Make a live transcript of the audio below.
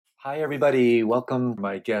Hi, everybody. Welcome.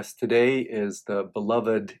 My guest today is the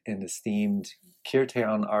beloved and esteemed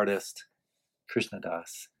Kirtan artist, Krishna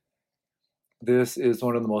Das. This is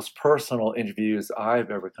one of the most personal interviews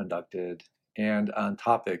I've ever conducted, and on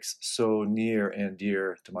topics so near and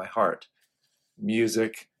dear to my heart: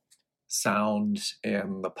 music, sound,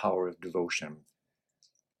 and the power of devotion.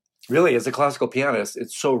 Really, as a classical pianist,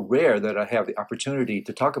 it's so rare that I have the opportunity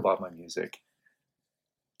to talk about my music.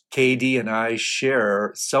 KD and I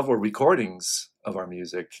share several recordings of our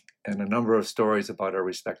music and a number of stories about our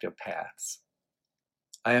respective paths.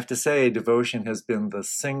 I have to say, devotion has been the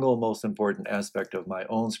single most important aspect of my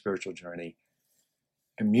own spiritual journey,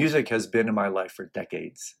 and music has been in my life for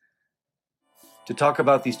decades. To talk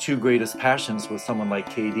about these two greatest passions with someone like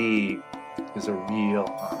KD is a real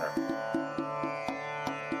honor.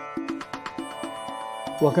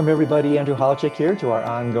 Welcome, everybody. Andrew Holacek here to our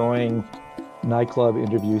ongoing nightclub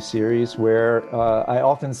interview series, where I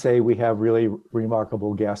often say we have really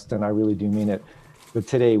remarkable guests, and I really do mean it. But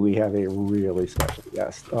today we have a really special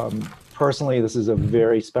guest. Personally, this is a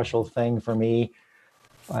very special thing for me.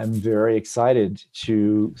 I'm very excited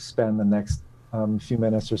to spend the next few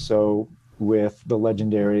minutes or so with the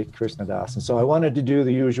legendary Krishna Das. And so I wanted to do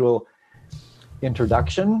the usual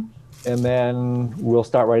introduction, and then we'll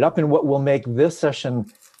start right up. And what will make this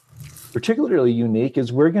session particularly unique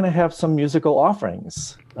is we're going to have some musical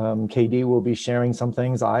offerings. KD will be sharing some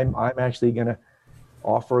things. I'm actually going to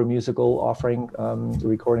offer a musical offering, a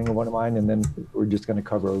recording of one of mine, and then we're just going to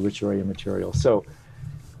cover a rich array of material. So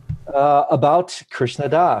about Krishna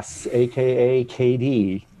Das, aka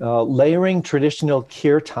KD, layering traditional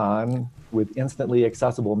kirtan with instantly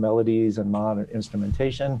accessible melodies and modern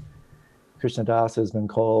instrumentation, Krishna Das has been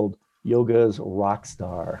called yoga's rock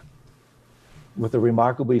star. With a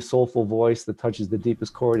remarkably soulful voice that touches the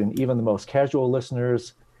deepest chord in even the most casual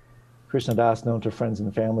listeners, Krishna Das, known to friends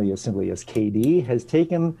and family as simply as KD, has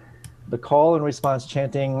taken the call and response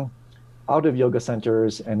chanting out of yoga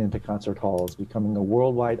centers and into concert halls, becoming a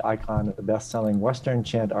worldwide icon and the best-selling Western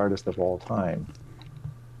chant artist of all time.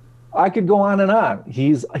 I could go on and on.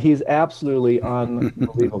 He's absolutely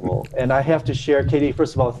unbelievable. And I have to share, KD,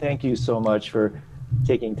 first of all, thank you so much for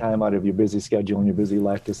taking time out of your busy schedule and your busy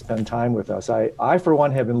life to spend time with us. I, for one,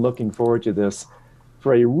 have been looking forward to this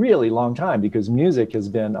for a really long time because music has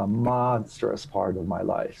been a monstrous part of my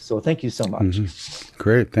life. So thank you so much. Mm-hmm.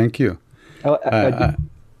 Great, thank you. Go ahead.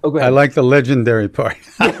 I like the legendary part.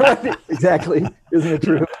 Yeah, right. Exactly. Isn't it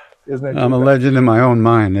true? Isn't it true? I'm a legend in my own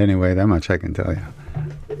mind anyway, that much I can tell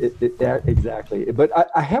you. Exactly. But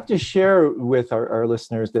I have to share with our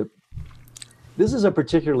listeners that this is a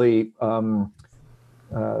particularly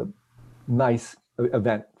nice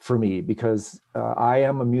event for me because I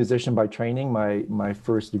am a musician by training. My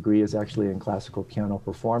first degree is actually in classical piano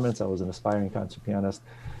performance. I was an aspiring concert pianist.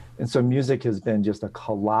 And so music has been just a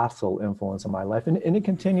colossal influence on my life, and it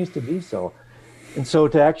continues to be so. And so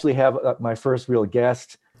to actually have my first real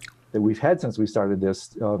guest that we've had since we started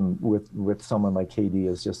this with someone like KD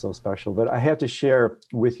is just so special. But I have to share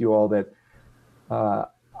with you all that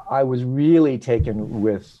I was really taken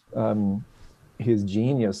with his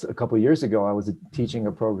genius. A couple of years ago, I was teaching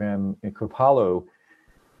a program in Kripalu,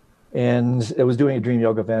 and I was doing a dream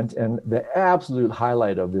yoga event. And the absolute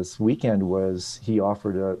highlight of this weekend was he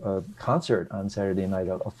offered a concert on Saturday night,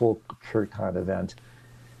 a full kirtan event.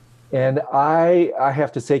 And I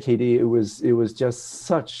have to say, KD, it was just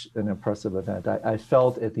such an impressive event. I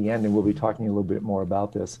felt at the end, and we'll be talking a little bit more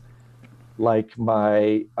about this, like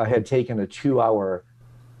I had taken a 2-hour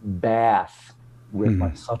bath with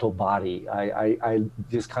my subtle body. I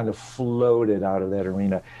just kind of floated out of that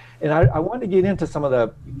arena. And I want to get into some of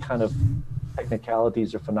the kind of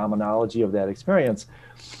technicalities or phenomenology of that experience.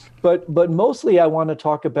 But mostly I want to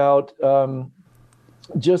talk about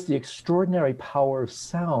just the extraordinary power of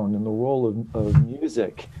sound and the role of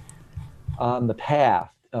music on the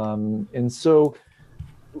path. And so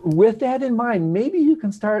with that in mind, maybe you can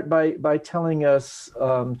start by telling us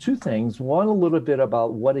two things. One, a little bit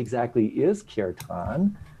about what exactly is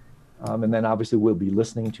kirtan, and then obviously we'll be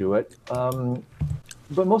listening to it.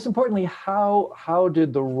 But most importantly, how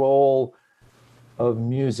did the role of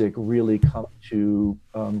music really come to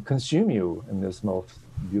consume you in this most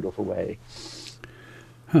beautiful way?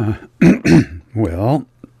 Well,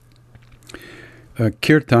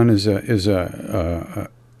 kirtan is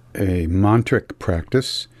a mantric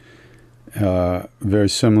practice, very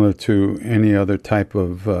similar to any other type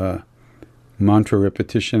of mantra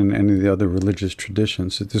repetition in any of the other religious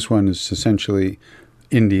traditions. This one is essentially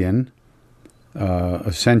Indian.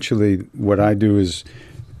 Essentially, what I do is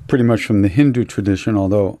pretty much from the Hindu tradition,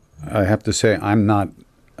 although I have to say I'm not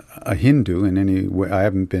a Hindu in any way. I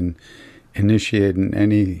haven't been initiated in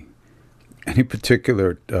any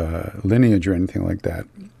particular lineage or anything like that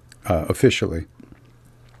officially.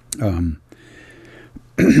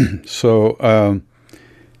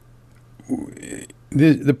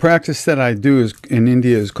 The practice that I do in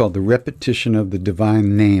India is called the repetition of the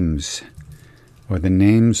divine names, or the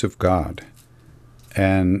names of God.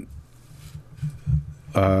 And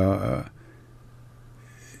these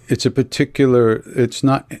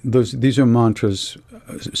are mantras,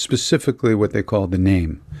 specifically what they call the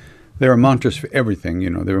name. There are mantras for everything,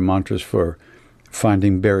 there are mantras for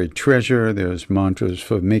finding buried treasure, there's mantras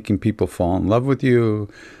for making people fall in love with you,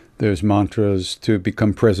 there's mantras to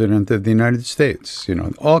become president of the United States,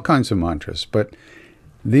 all kinds of mantras. But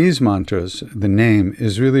these mantras, the name,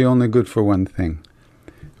 is really only good for one thing,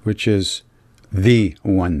 which is the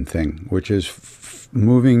one thing, which is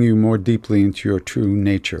moving you more deeply into your true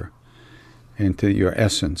nature, into your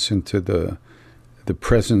essence, into the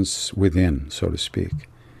presence within, so to speak.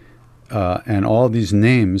 And all these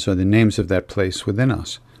names are the names of that place within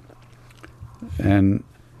us. And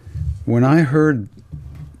when I heard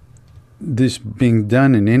this being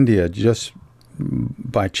done in India just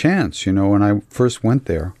by chance, when I first went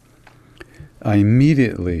there, I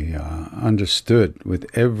immediately understood with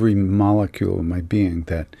every molecule of my being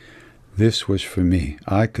that this was for me.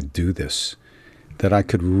 I could do this, that I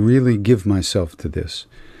could really give myself to this.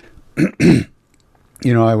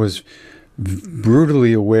 I was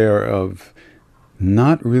brutally aware of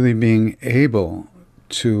not really being able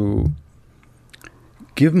to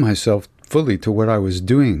give myself fully to what I was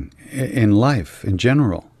doing in life in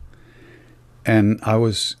general. And I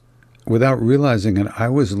was, without realizing it, I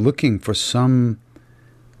was looking for some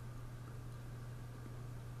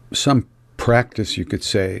practice, you could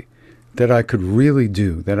say, that I could really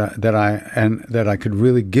do, that I could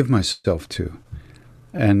really give myself to.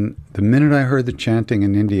 And the minute I heard the chanting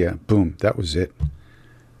in India, boom, that was it.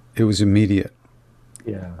 It was immediate.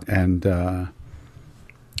 Yeah. And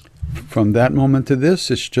from that moment to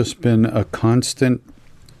this, it's just been a constant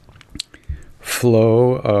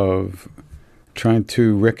flow of trying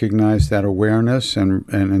to recognize that awareness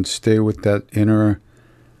and stay with that inner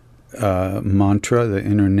mantra, the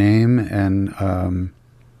inner name, and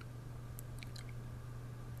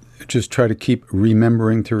just try to keep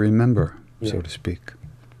remembering to remember, so to speak.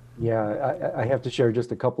 Yeah, I have to share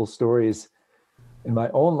just a couple stories in my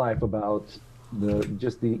own life about the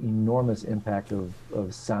enormous impact of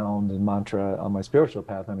sound and mantra on my spiritual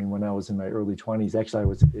path. I mean, when I was in my early 20s, actually I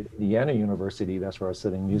was at Indiana University, that's where I was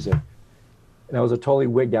studying music. And I was a totally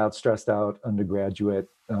wigged out, stressed out undergraduate,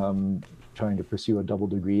 trying to pursue a double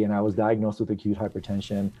degree. And I was diagnosed with acute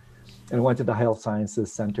hypertension. And I went to the Health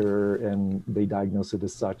Sciences Center and they diagnosed it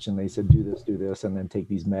as such. And they said, do this, and then take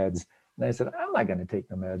these meds. And I said, I'm not going to take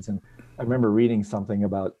the meds. And I remember reading something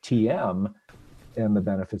about TM and the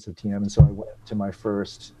benefits of TM. And so I went to my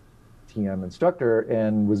first TM instructor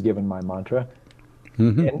and was given my mantra.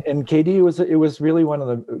 Mm-hmm. And KD, it was really one of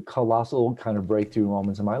the colossal kind of breakthrough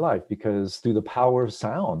moments in my life, because through the power of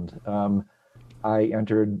sound, I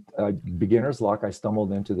entered beginner's luck. I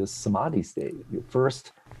stumbled into this samadhi state, the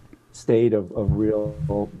first state of real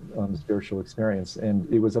spiritual experience.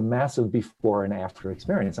 And it was a massive before and after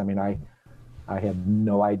experience. I mean, I had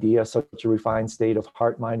no idea such a refined state of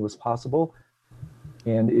heart mind was possible.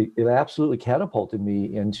 And it absolutely catapulted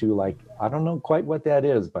me into, like, I don't know quite what that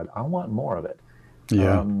is, but I want more of it.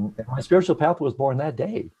 Yeah. And my spiritual path was born that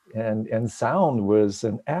day. And sound was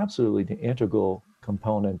an absolutely integral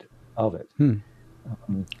component of it.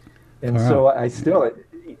 So I still,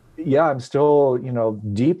 I'm still,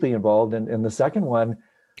 deeply involved. And the second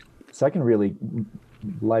really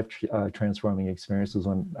life transforming experience was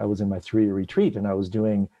when I was in my 3-year retreat and I was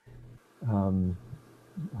doing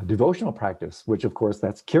a devotional practice, which of course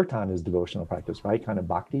that's Kirtan is devotional practice, right? Kind of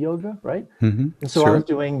Bhakti yoga, right? Mm-hmm. And so I was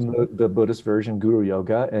doing the Buddhist version, Guru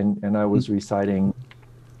Yoga, and I was reciting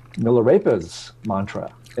Milarepa's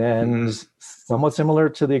mantra. And somewhat similar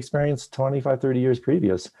to the experience 25, 30 years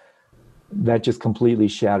previous, that just completely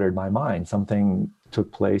shattered my mind. Something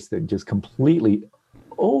took place that just completely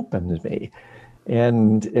opened me.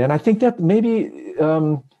 And I think that maybe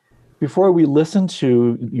before we listen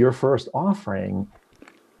to your first offering,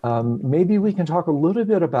 maybe we can talk a little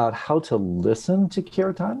bit about how to listen to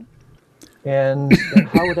Kirtan and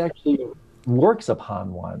how it actually works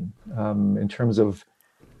upon one in terms of,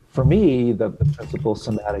 for me, the principal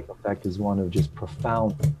somatic effect is one of just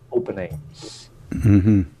profound opening.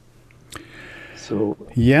 Mm-hmm. So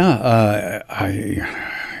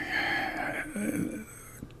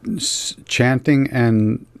chanting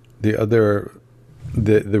and the other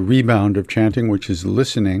the rebound of chanting, which is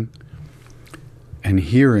listening and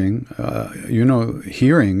hearing.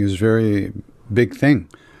 Hearing is a very big thing.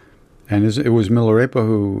 And it was Milarepa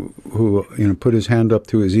who put his hand up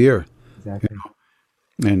to his ear. Exactly.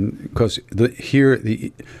 And because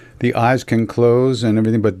the eyes can close and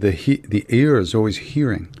everything, but the ear is always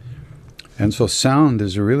hearing. And so sound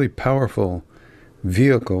is a really powerful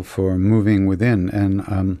vehicle for moving within.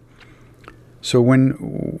 And so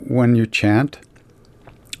when you chant,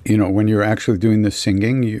 when you're actually doing the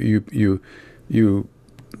singing, you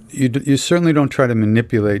certainly don't try to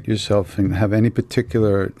manipulate yourself and have any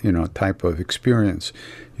particular type of experience.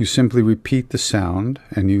 You simply repeat the sound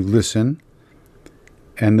and you listen.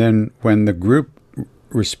 And then when the group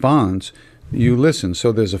responds, you listen.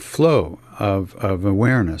 So there's a flow of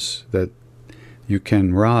awareness that you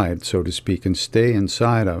can ride, so to speak, and stay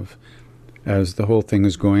inside of as the whole thing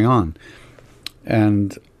is going on.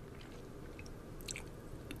 And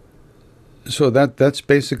so that's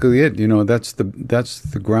basically it. That's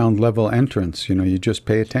the ground level entrance. You just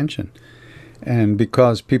pay attention. And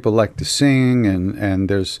because people like to sing and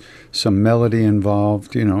there's some melody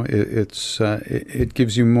involved, it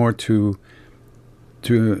gives you more to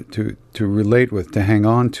relate with, to hang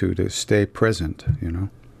on to stay present.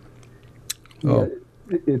 Yeah,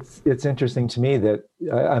 it's interesting to me that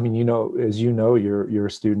as you're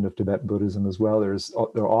a student of Tibetan Buddhism as well. There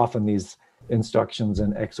are often these instructions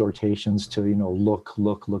and exhortations to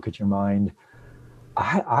look at your mind.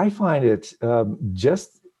 I find it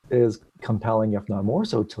just as compelling, if not more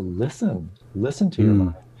so, to listen to your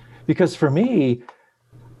mind. Because for me,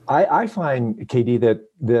 I find, KD,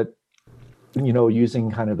 that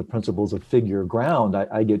using kind of the principles of figure ground,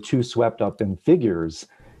 I get too swept up in figures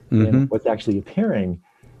and what's actually appearing.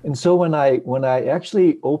 And so when I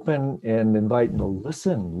actually open and invite,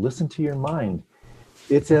 listen to your mind,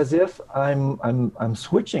 it's as if I'm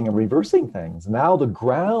switching and reversing things. Now the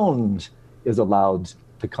ground is allowed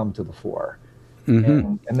to come to the fore.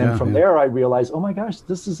 And then from there, I realize, oh my gosh,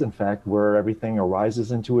 this is in fact where everything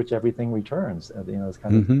arises, into which everything returns. It's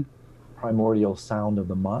kind of primordial sound of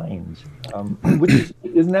the mind, which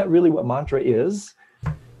isn't that really what mantra is?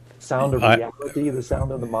 Sound of reality, the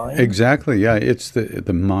sound of the mind. Exactly. Yeah, it's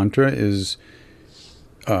the mantra is.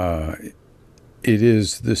 It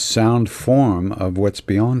is the sound form of what's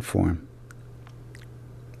beyond form,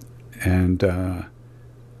 and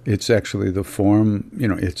it's actually the form.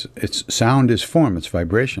 It's sound is form. It's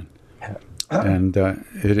vibration, and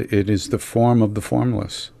it is the form of the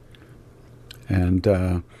formless. And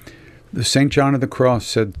the Saint John of the Cross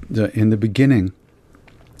said, in the beginning,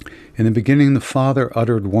 the Father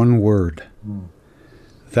uttered one word.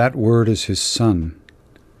 That word is His Son,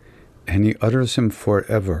 and He utters Him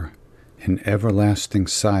forever in everlasting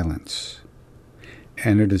silence.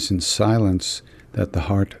 And it is in silence that the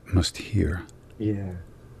heart must hear. Yeah,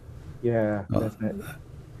 definitely.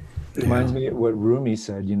 It reminds me of what Rumi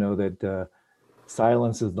said, that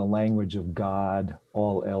silence is the language of God,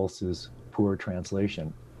 all else is poor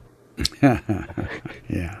translation.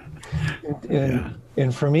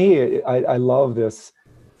 And for me, I love this,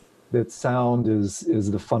 that sound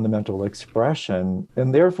is the fundamental expression,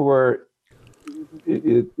 and therefore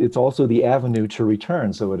it's also the avenue to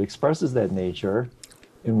return. So it expresses that nature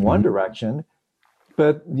in one direction,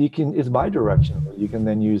 but it's bidirectional. You can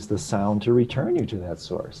then use the sound to return you to that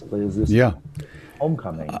source. There's this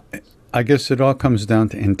homecoming. I guess it all comes down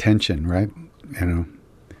to intention, right?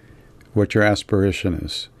 What your aspiration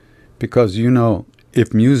is. Because,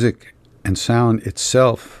 if music and sound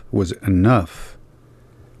itself was enough,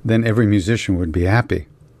 then every musician would be happy.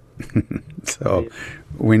 So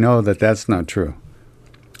we know that that's not true.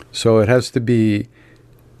 So it has to be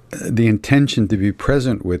the intention to be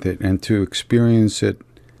present with it and to experience it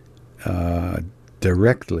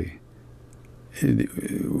directly.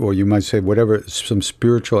 Or you might say whatever, some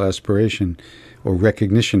spiritual aspiration or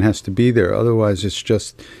recognition has to be there. Otherwise it's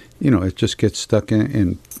just, it just gets stuck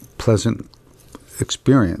in pleasant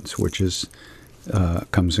experience, which is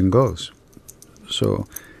comes and goes. So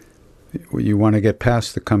you want to get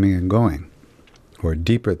past the coming and going, or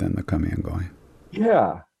deeper than the coming and going.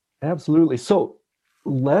 Yeah, absolutely. So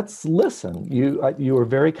let's listen. You were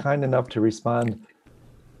very kind enough to respond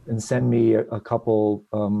and send me a couple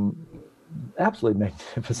absolutely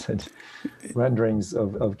magnificent renderings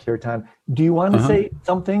of Kirtan. Do you want to say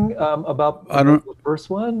something about the first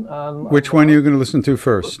one? Which one are you going to listen to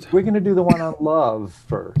first? We're going to do the one on love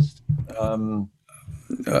first.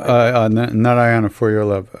 Narayana for your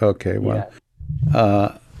love. Okay, well,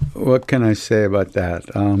 what can I say about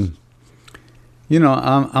that? I'm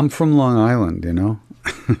from Long Island,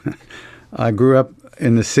 I grew up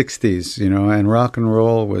in the 60s, you know, and rock and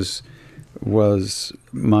roll was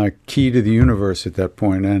my key to the universe at that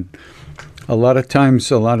point. And a lot of times,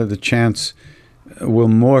 a lot of the chants will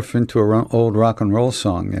morph into an old rock and roll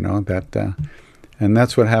song, you know, and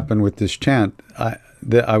that's what happened with this chant.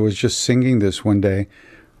 I was just singing this one day.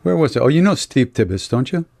 Where was it? Oh, you know Steve Tibbetts,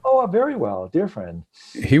 don't you? Oh, very well, dear friend.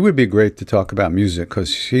 He would be great to talk about music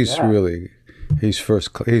because he's the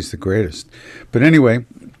greatest. But anyway,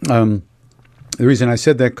 the reason I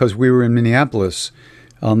said that because we were in Minneapolis.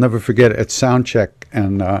 I'll never forget at sound check,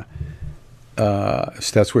 and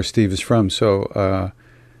that's where Steve is from. So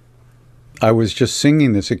I was just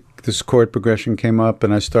singing this chord progression came up,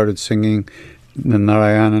 and I started singing the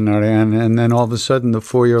Narayana, Narayana, and then all of a sudden the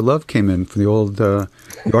For Your Love came in for the old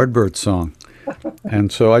Yardbird song.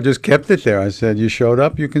 And so I just kept it there. I said, you showed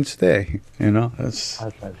up, you can stay. You know, that's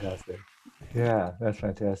fantastic. Yeah, that's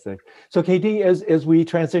fantastic. So KD, as we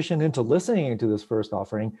transition into listening to this first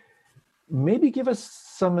offering, maybe give us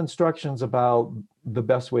some instructions about the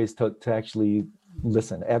best ways to actually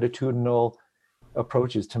listen, attitudinal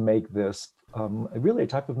approaches to make this really a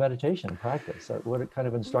type of meditation practice. What kind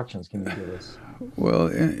of instructions can you give us? Well,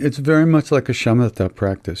 it's very much like a shamatha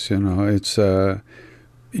practice. You know, it's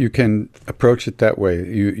you can approach it that way.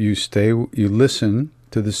 You listen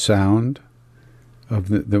to the sound of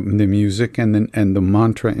the music and the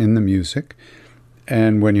mantra in the music,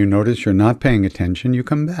 and when you notice you're not paying attention, you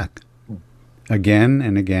come back again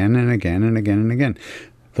and again and again and again and again.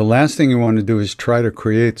 The last thing you want to do is try to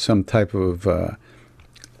create some type of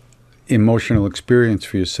emotional experience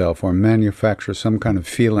for yourself or manufacture some kind of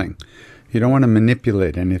feeling. You don't want to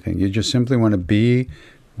manipulate anything. You just simply want to be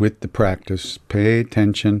with the practice, pay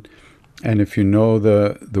attention, and if you know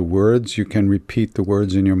the words, you can repeat the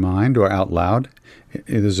words in your mind or out loud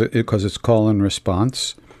because it's call and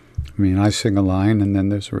response. I mean, I sing a line and then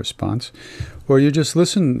there's a response. Or you just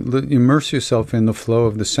listen, immerse yourself in the flow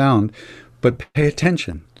of the sound, but pay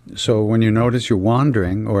attention. So when you notice you're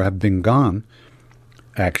wandering or have been gone,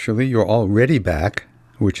 actually, you're already back,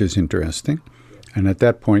 which is interesting. And at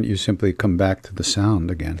that point, you simply come back to the sound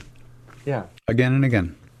again. Yeah. Again and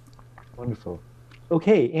again. Wonderful.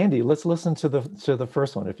 Okay, Andy, let's listen to the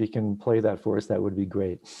first one. If you can play that for us, that would be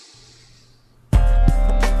great.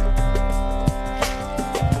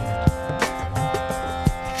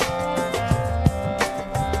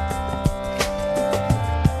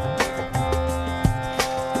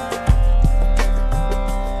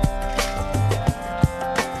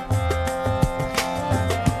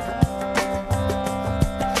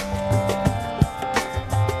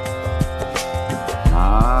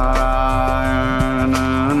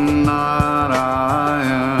 Narayana, Narayana.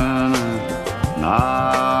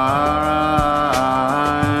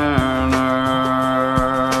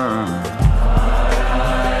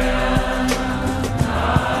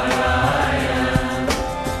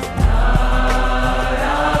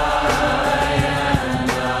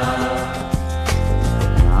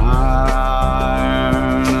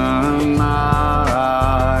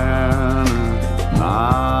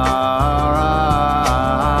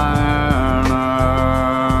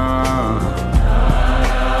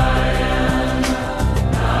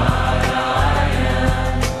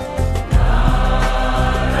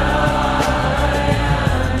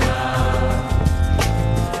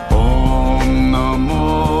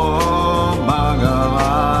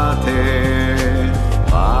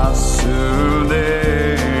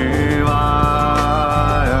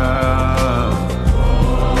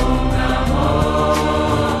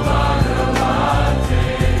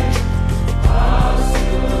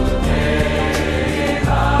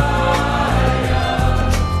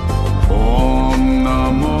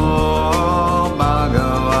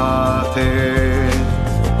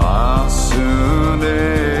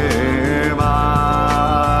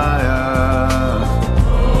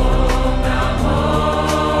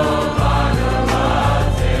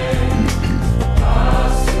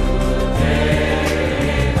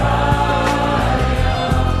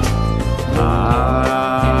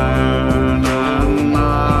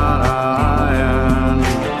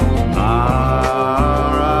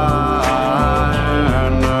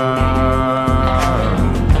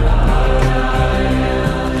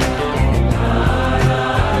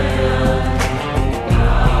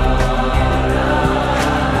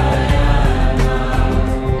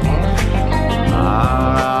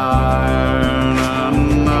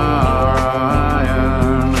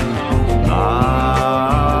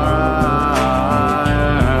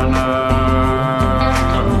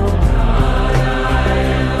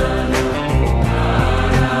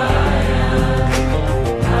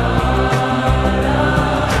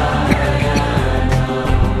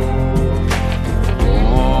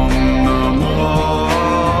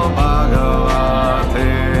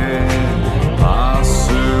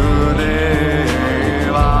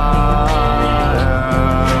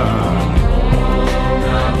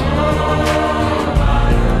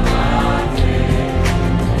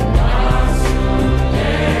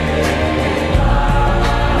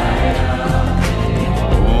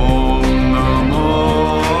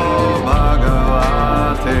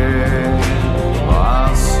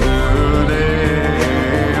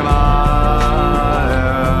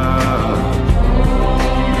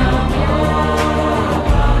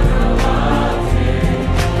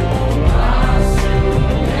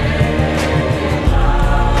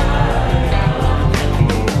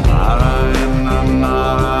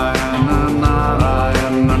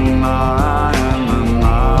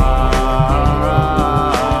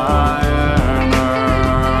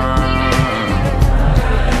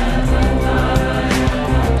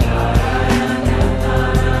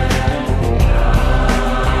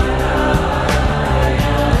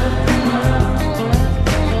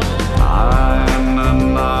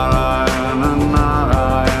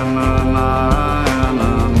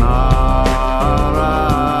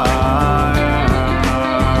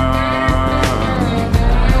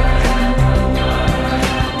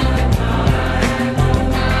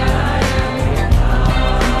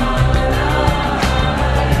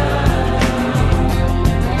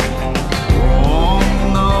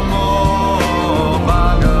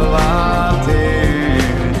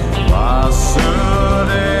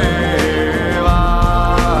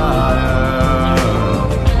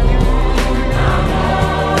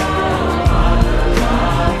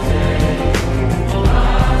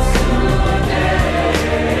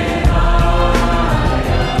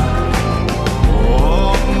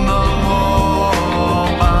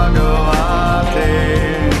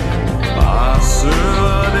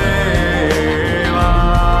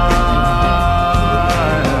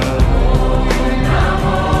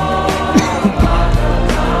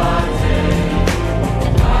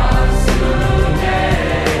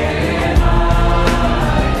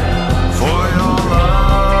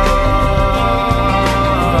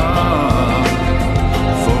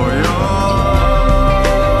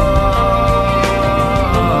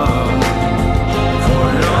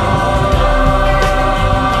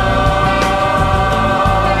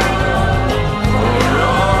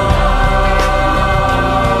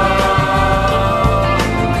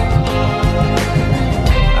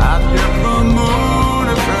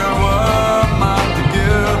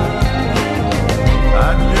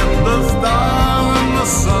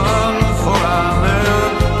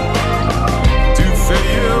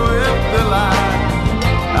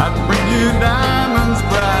 diamonds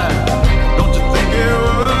bright. Don't you think it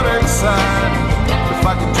would excite if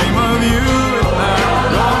I could dream of you at night?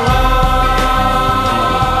 Your love,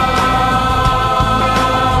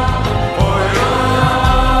 for your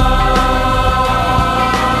love,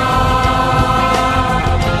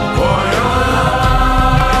 for your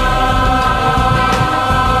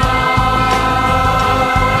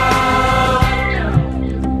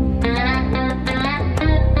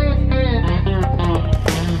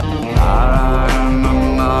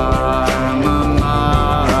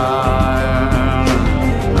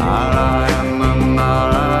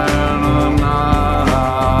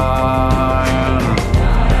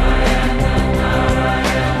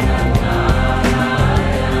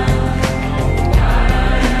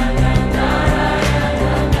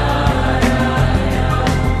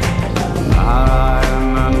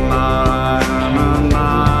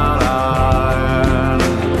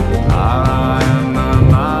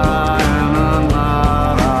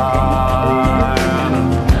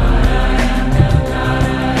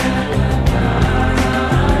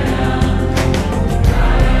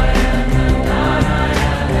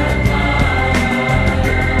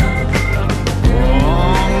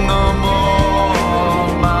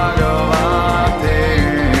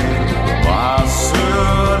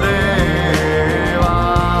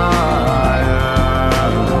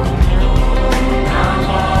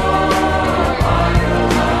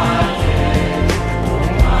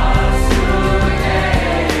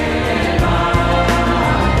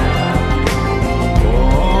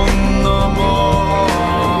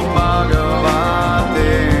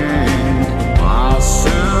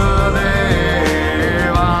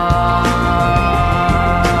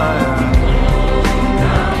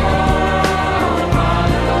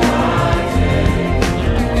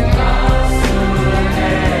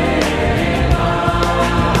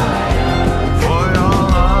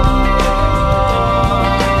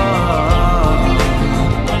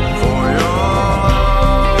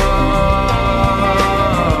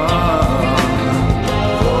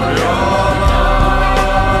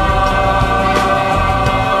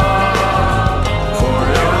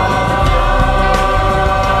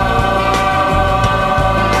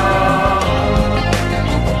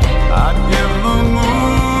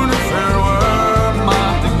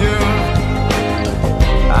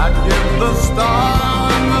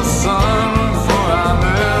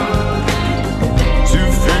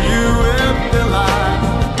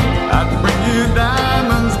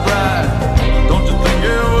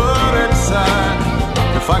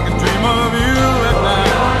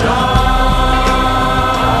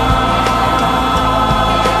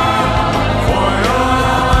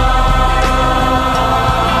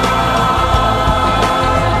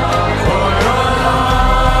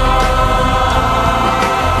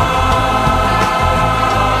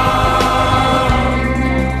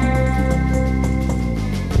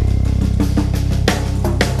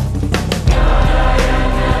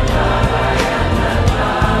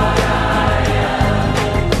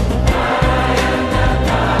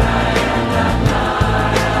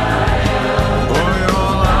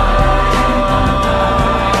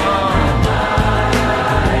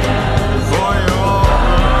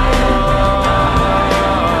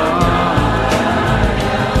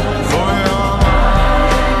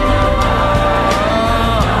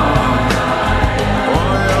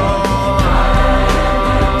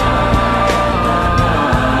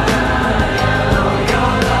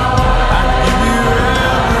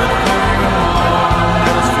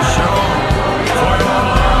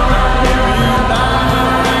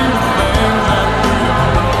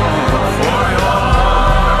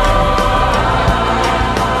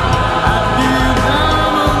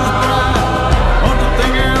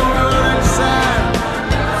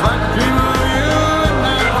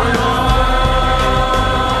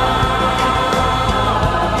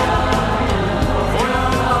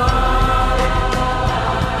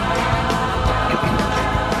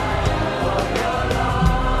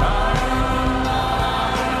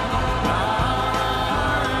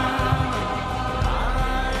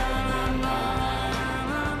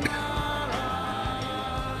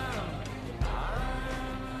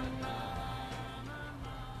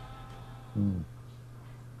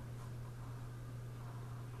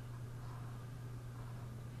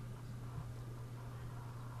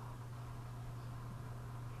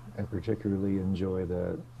I particularly enjoy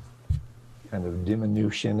the kind of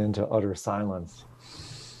diminution into utter silence.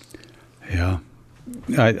 Yeah.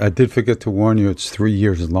 I did forget to warn you, it's 3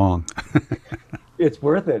 years long. It's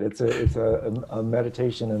worth it. It's a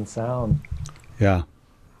meditation in sound. Yeah.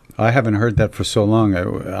 I haven't heard that for so long.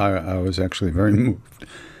 I was actually very moved.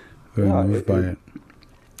 Very moved by it.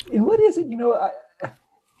 And what is it,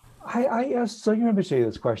 I asked Sogyam Rinpoche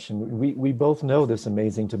this question. We both know this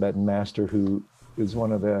amazing Tibetan master who is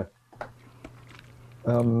one of the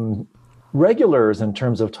regulars in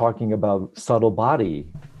terms of talking about subtle body.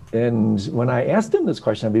 And when I asked him this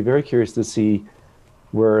question, I'd be very curious to see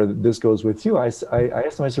where this goes with you. I asked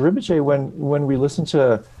him, I said, Rinpoche, when we listen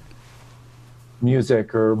to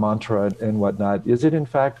music or mantra and whatnot, is it in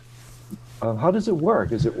fact, how does it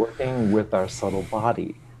work? Is it working with our subtle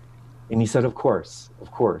body? And he said, of course.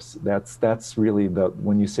 That's really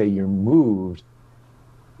when you say you're moved,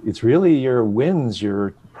 it's really your winds,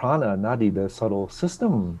 your prana, nadi, the subtle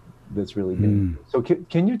system that's really being. So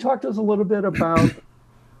can you talk to us a little bit about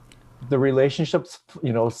the relationships,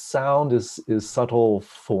 sound is subtle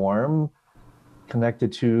form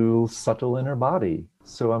connected to subtle inner body.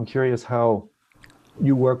 So I'm curious how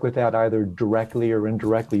you work with that either directly or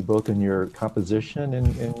indirectly, both in your composition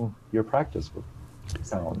and in your practice with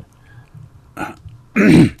sound.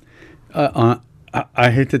 I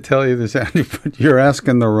hate to tell you this, Andy, but you're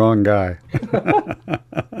asking the wrong guy.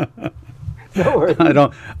 No worries. I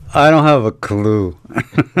don't have a clue.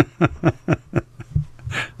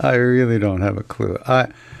 I really don't have a clue.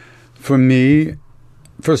 For me,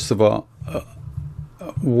 first of all,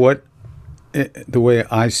 the way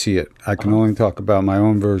I see it, I can only talk about my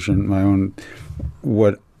own version,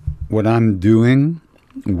 what I'm doing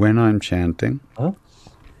when I'm chanting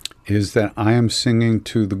is that I am singing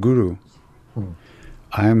to the Guru.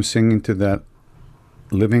 I am singing to that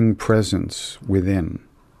living presence within.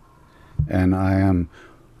 And I am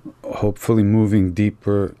hopefully moving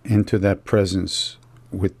deeper into that presence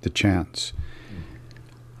with the chants.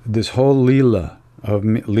 This whole lila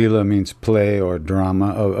lila means play or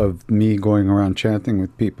drama of me going around chanting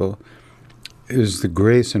with people is the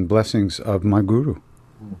grace and blessings of my Guru.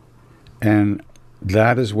 And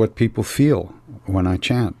that is what people feel when I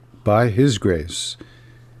chant. By his grace,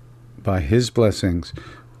 by his blessings,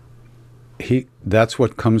 that's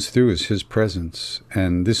what comes through is his presence.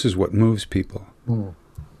 And this is what moves people.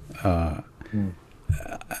 I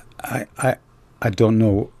don't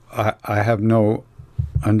know. I have no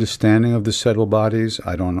understanding of the subtle bodies.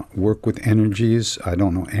 I don't work with energies. I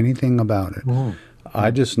don't know anything about it.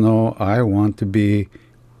 I just know I want to be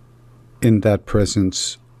in that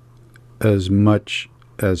presence as much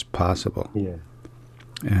as possible. Yeah.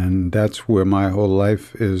 And that's where my whole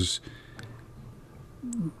life is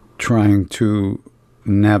trying to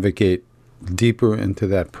navigate deeper into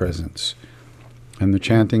that presence. And the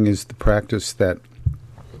chanting is the practice that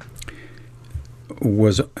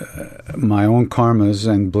was my own karmas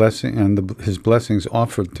and blessing and his blessings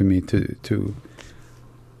offered to me to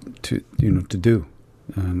do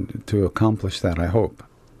and to accomplish that, I hope.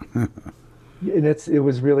 And it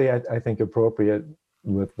was really, I think, appropriate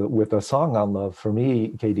with a song on love. For me,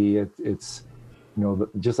 KD, it's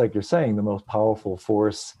just like you're saying, the most powerful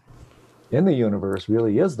force in the universe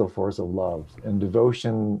really is the force of love, and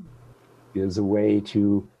devotion is a way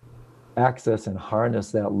to access and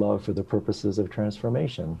harness that love for the purposes of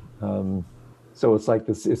transformation. So it's like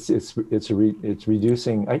this. It's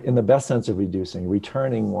reducing, in the best sense of reducing,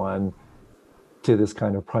 returning one to this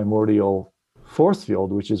kind of primordial force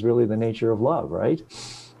field, which is really the nature of love, right?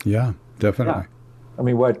 Yeah, definitely. Yeah. I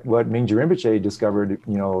mean, what Mingyur Rinpoche discovered,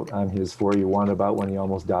 on his 4U1 about when he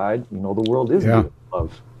almost died, the world is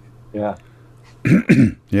love. Yeah.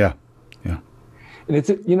 Yeah. And it's,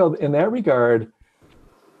 in that regard,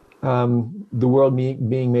 the world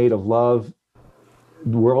being made of love,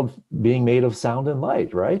 the world being made of sound and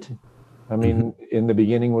light, right? I mean, in the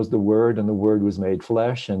beginning was the Word, and the Word was made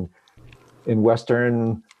flesh. And in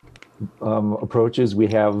Western approaches, we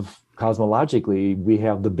have, cosmologically, we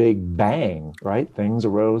have the Big Bang, right? Things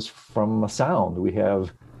arose from a sound. We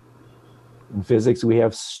have, in physics, we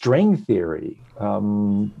have string theory.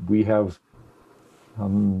 We have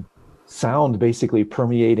sound basically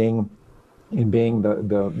permeating and being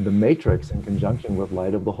the matrix in conjunction with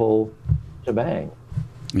light of the whole shebang.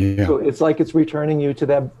 Yeah. So it's like it's returning you to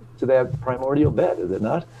that primordial bed, is it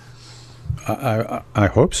not? I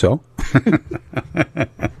hope so.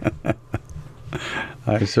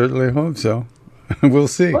 I certainly hope so. We'll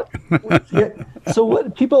see. So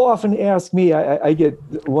what people often ask me, I get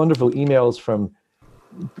wonderful emails from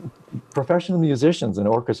professional musicians and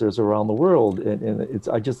orchestras around the world, and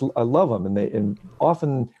I love them, and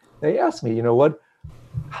often they ask me,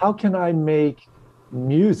 how can I make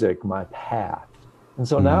music my path? And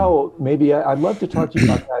so now maybe I'd love to talk to you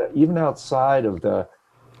about that, even outside of the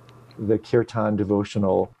Kirtan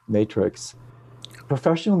devotional matrix.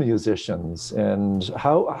 Professional musicians, and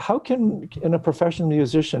how can a professional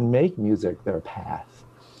musician make music their path?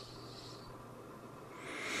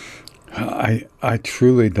 I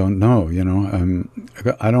truly don't know.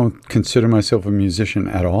 I don't consider myself a musician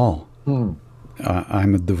at all.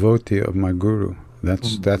 I'm a devotee of my guru.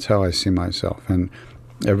 That's how I see myself, and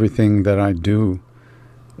everything that I do,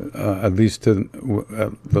 at least to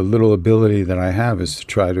the little ability that I have, is to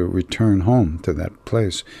try to return home to that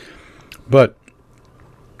place. But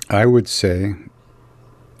I would say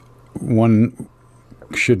one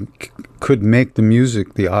could make the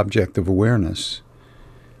music the object of awareness,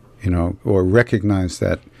 or recognize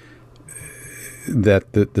that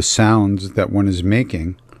the sounds that one is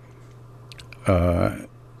making, to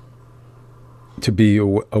be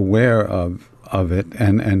aware of it,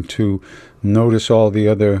 and to notice all the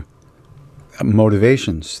other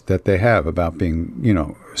motivations that they have about being,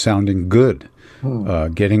 sounding good,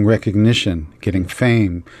 getting recognition, getting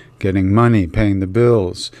fame, getting money, paying the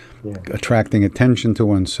bills, attracting attention to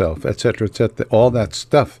oneself, etc., etc. All that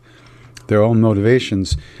stuff, their own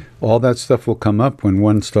motivations, all that stuff will come up when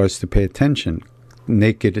one starts to pay attention,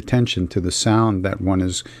 naked attention to the sound that one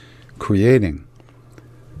is creating.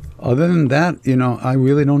 Other than that, I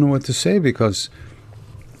really don't know what to say, because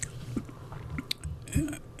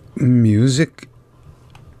music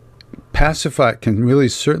can really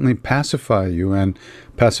certainly pacify you, and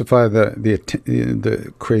pacify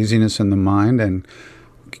the craziness in the mind,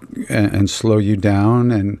 and slow you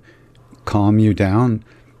down and calm you down.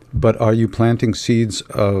 But are you planting seeds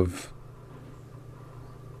of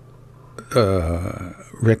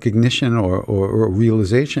recognition or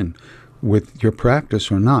realization with your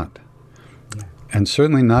practice or not? And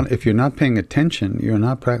certainly not, if you're not paying attention, you're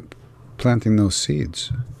not planting those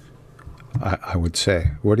seeds, I would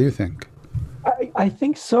say. What do you think? I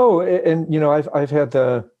think so. And, I've had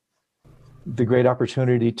the great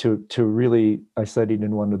opportunity to really, I studied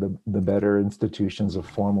in one of the better institutions of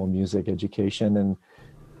formal music education, and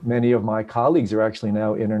many of my colleagues are actually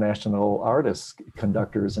now international artists,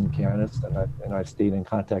 conductors and pianists, and I've stayed in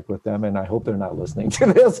contact with them, and I hope they're not listening to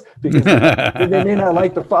this, because they may not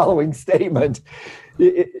like the following statement.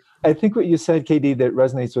 I think what you said, KD, that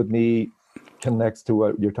resonates with me, connects to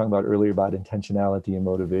what you're talking about earlier about intentionality and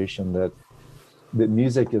motivation, that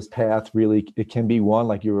music is path, really, it can be one,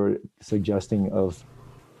 like you were suggesting, of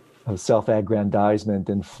self-aggrandizement,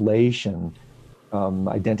 inflation,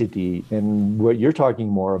 identity. And what you're talking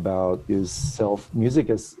more about is music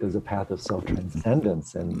is a path of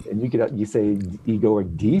self-transcendence, and you say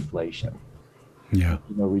egoic deflation. Yeah.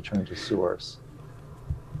 Return to source.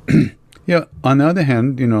 Yeah. On the other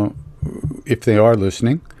hand, if they are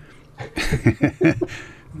listening,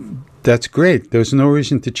 that's great. There's no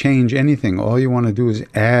reason to change anything. All you want to do is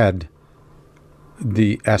add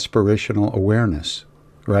the aspirational awareness,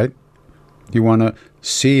 right? You want to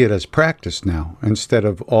see it as practice now, instead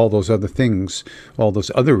of all those other things, all those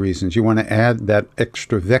other reasons. You want to add that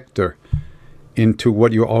extra vector into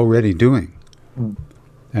what you're already doing.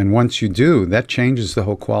 And once you do, that changes the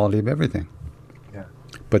whole quality of everything. Yeah.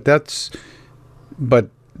 But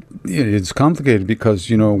it's complicated, because,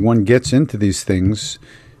 one gets into these things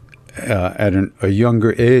at a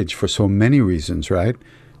younger age for so many reasons, right?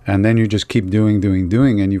 And then you just keep doing,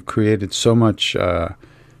 and you've created so much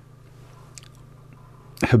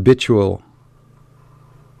habitual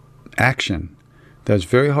action that it's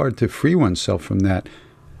very hard to free oneself from that,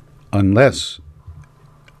 unless,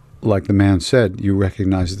 like the man said, you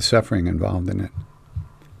recognize the suffering involved in it,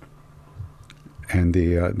 and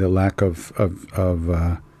the lack of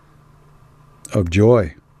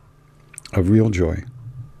joy, of real joy,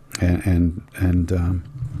 and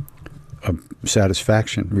of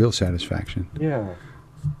satisfaction, real satisfaction. Yeah.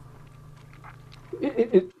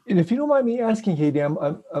 And if you don't mind me asking, Katie, I'm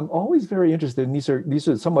always very interested, and these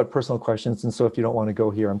are somewhat personal questions, and so if you don't want to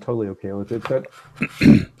go here, I'm totally okay with it.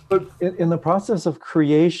 But in the process of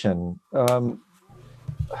creation, I don't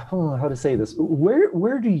know how to say this.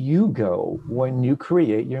 Where do you go when you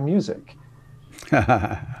create your music?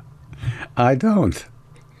 I don't.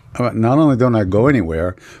 Not only don't I go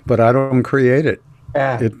anywhere, but I don't create it.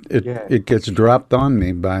 It gets dropped on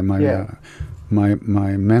me by my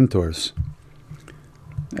my mentors.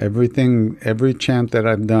 Every chant that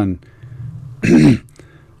I've done,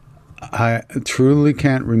 I truly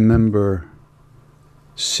can't remember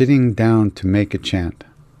sitting down to make a chant,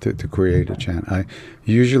 to create a chant.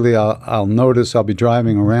 I'll notice, I'll be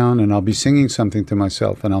driving around and I'll be singing something to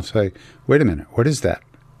myself, and I'll say, wait a minute, what is that?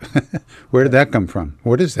 Where did that come from?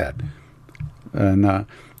 What is that? And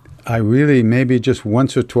I really, maybe just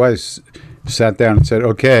once or twice, sat down and said,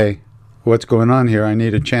 okay, what's going on here? I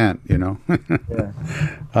need a chant, Yeah.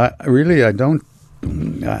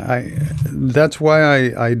 That's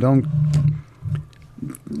why I don't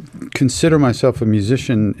consider myself a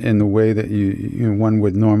musician in the way that one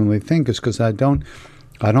would normally think is because I don't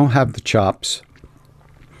have the chops.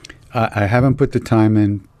 I haven't put the time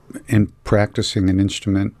in practicing an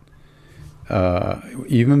instrument,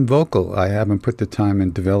 even vocal. I haven't put the time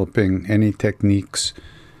in developing any techniques.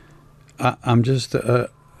 I'm just a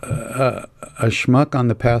schmuck on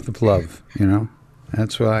the path of love, you know.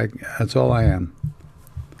 That's all I am.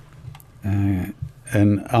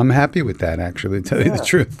 And I'm happy with that, actually, to tell you the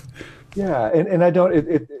truth. Yeah, and I don't.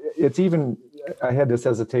 It's even. I had this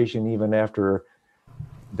hesitation even after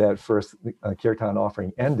that first kirtan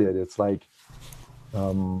offering ended. It's like,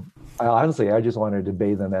 honestly, I just wanted to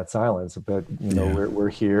bathe in that silence. But you know, we're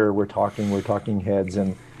here, we're talking heads,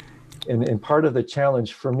 and part of the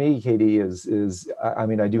challenge for me, Katie, is I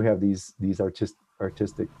mean, I do have these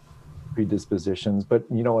artistic predispositions, but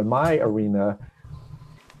you know, in my arena,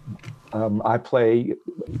 I play,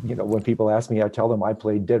 you know, when people ask me, I tell them I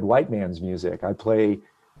play dead white man's music. I play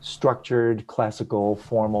structured, classical,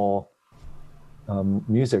 formal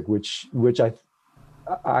music, which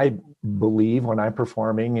I believe when I'm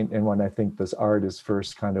performing and when I think this art is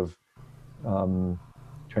first kind of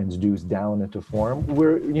transduced down into form,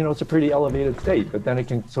 where, you know, it's a pretty elevated state, but then it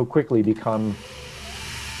can so quickly become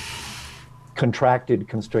contracted,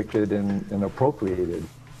 constricted, and appropriated.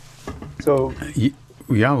 So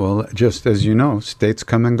yeah, well, just as you know, states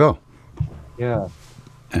come and go. Yeah.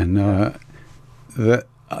 And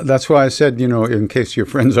that's why I said, you know, in case your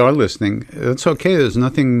friends are listening, it's okay. There's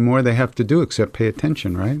nothing more they have to do except pay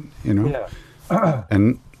attention, right? You know,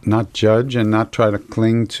 and not judge and not try to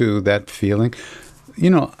cling to that feeling. You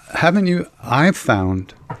know, I've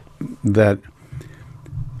found that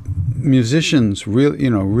musicians, a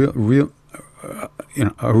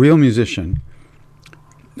real musician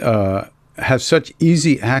has such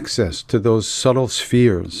easy access to those subtle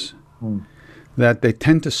spheres that they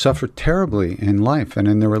tend to suffer terribly in life and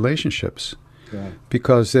in their relationships,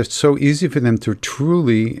 because it's so easy for them to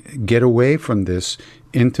truly get away from this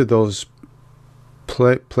into those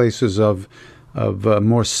places of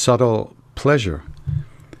more subtle pleasure,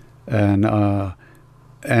 and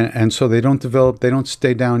so they don't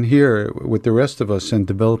stay down here with the rest of us and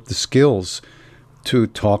develop the skills to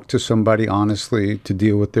talk to somebody honestly, to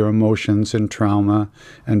deal with their emotions and trauma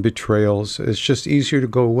and betrayals. It's just easier to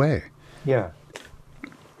go away. Yeah.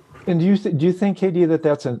 And do you think, KD,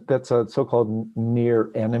 that's a so-called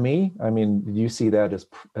near enemy? I mean, do you see that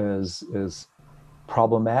as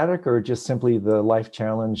problematic, or just simply the life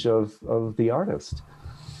challenge of the artist?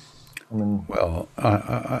 I mean, well,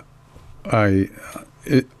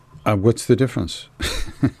 what's the difference?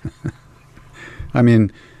 I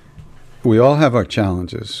mean, we all have our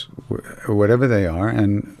challenges, whatever they are,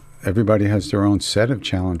 and everybody has their own set of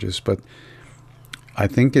challenges. But I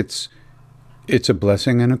think it's a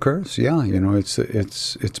blessing and a curse. Yeah, you know,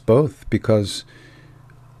 it's both, because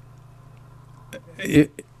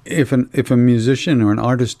if a musician or an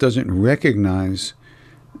artist doesn't recognize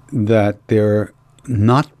that they're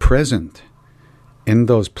not present in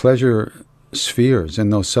those pleasure spheres,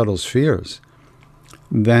 in those subtle spheres,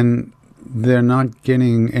 then they're not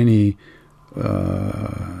getting any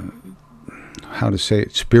how to say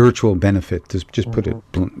it, spiritual benefit, to just put it,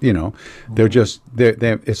 you know, they're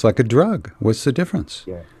it's like a drug. What's the difference?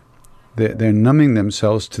 Yeah. They're numbing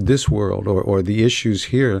themselves to this world or the issues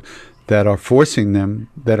here that are forcing them,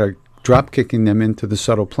 that are drop kicking them into the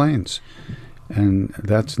subtle planes. And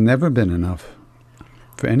that's never been enough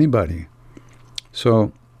for anybody.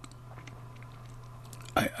 So,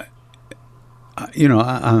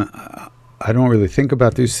 I don't really think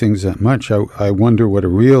about these things that much. I wonder what a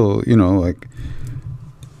real, you know, like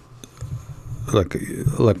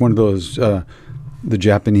one of those the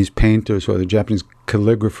Japanese painters or the Japanese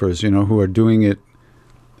calligraphers, you know, who are doing it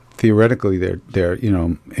theoretically. They're you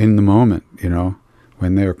know, in the moment, you know,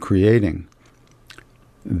 when they're creating.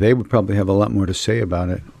 They would probably have a lot more to say about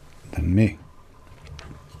it than me.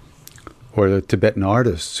 Or the Tibetan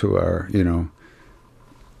artists who are, you know,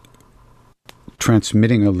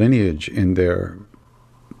 transmitting a lineage in their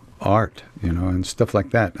art, you know, and stuff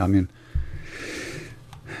like that. I mean,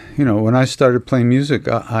 you know, when I started playing music,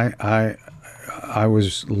 I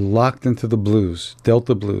was locked into the blues,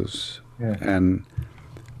 Delta blues, and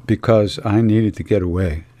because I needed to get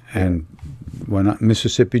away. And when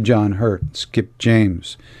Mississippi John Hurt, Skip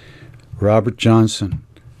James, Robert Johnson,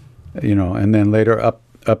 you know, and then later up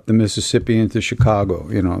the Mississippi into Chicago,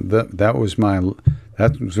 you know, that was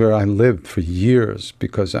where I lived for years,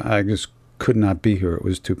 because I just could not be here. It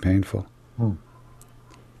was too painful.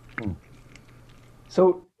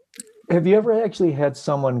 So have you ever actually had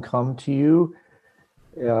someone come to you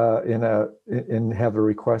have a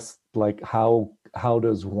request like how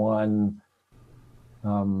does one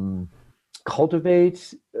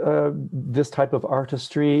cultivate this type of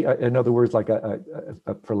artistry? In other words, like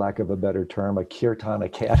for lack of a better term, a kirtan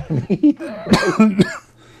academy.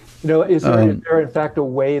 Is there in fact a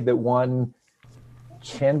way that one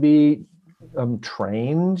can be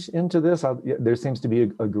trained into this? There seems to be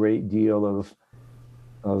a great deal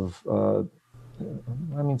of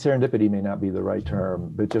serendipity may not be the right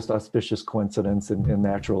term, but just auspicious coincidence and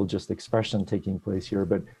natural just expression taking place here.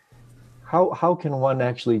 But how can one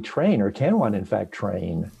actually train, or can one in fact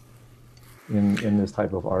train in this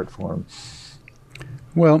type of art form?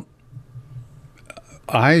 Well,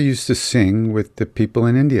 I used to sing with the people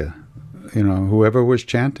in India. Whoever was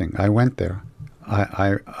chanting, I went there.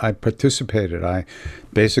 I participated. I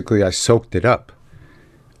soaked it up.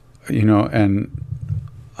 And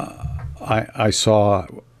I saw,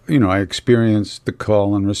 I experienced the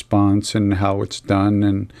call and response and how it's done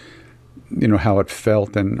and, how it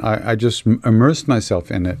felt. And I just immersed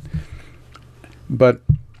myself in it. But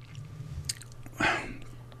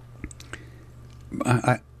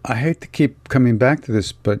I hate to keep coming back to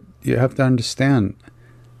this, but you have to understand,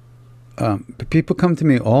 people come to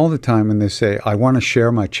me all the time and they say, I want to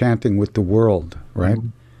share my chanting with the world, right?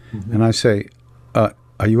 Mm-hmm. And I say,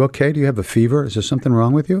 are you okay? Do you have a fever? Is there something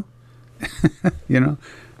wrong with you?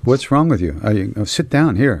 What's wrong with you? Sit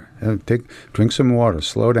down here, drink some water,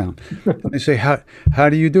 slow down. And they say, how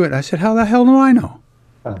do you do it? I said, how the hell do I know?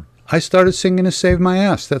 I started singing to save my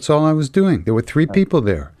ass. That's all I was doing. There were 3 people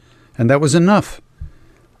there, and that was enough.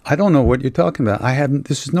 I don't know what you're talking about.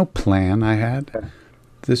 This is no plan I had.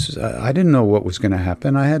 I didn't know what was going to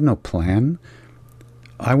happen. I had no plan.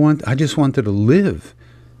 I just wanted to live,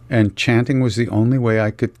 and chanting was the only way I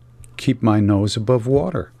could keep my nose above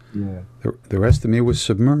water. Yeah. The rest of me was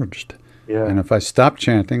submerged. Yeah. And if I stopped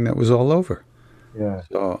chanting, that was all over. Yeah.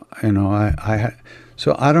 So,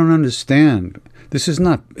 so I don't understand. This is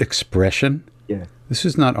not expression. Yeah. This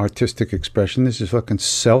is not artistic expression. This is fucking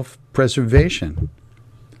self-preservation.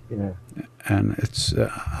 Yeah. And it's,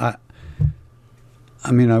 I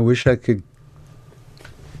wish I could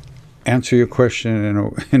answer your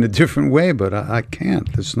question in a different way, but I can't.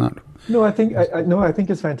 It's not. No, I think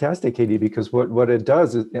it's fantastic, Katie, because what it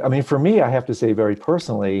does is, for me, I have to say very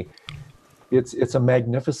personally, it's a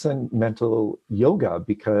magnificent mental yoga,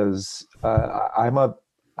 because I'm a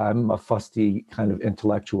fusty kind of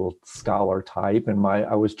intellectual scholar type, and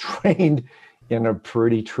I was trained in a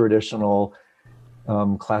pretty traditional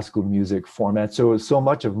classical music format. So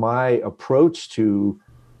much of my approach to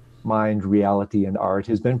mind, reality, and art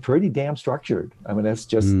has been pretty damn structured. That's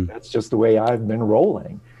just the way I've been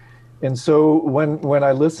rolling. And so when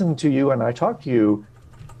I listen to you and I talk to you,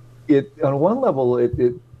 it on one level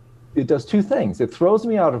it does 2 things. It throws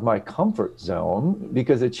me out of my comfort zone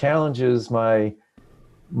because it challenges my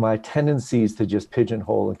tendencies to just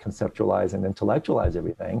pigeonhole and conceptualize and intellectualize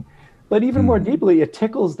everything. But even more deeply, it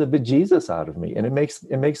tickles the bejesus out of me, and it makes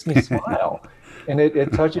me smile. And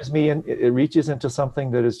it touches me, and it reaches into something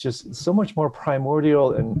that is just so much more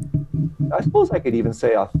primordial, and I suppose I could even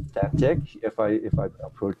say authentic if I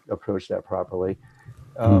approach that properly.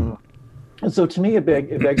 And so, to me, it begs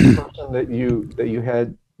the question that you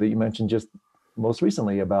mentioned just most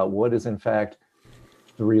recently about what is in fact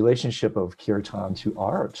the relationship of kirtan to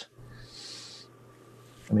art.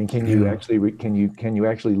 Can you actually can you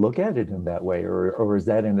actually look at it in that way, or is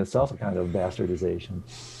that in itself a kind of bastardization?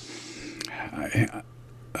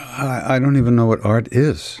 I don't even know what art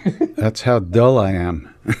is. That's how dull I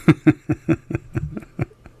am.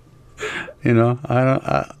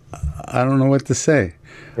 I don't know what to say.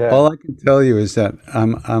 Yeah. All I can tell you is that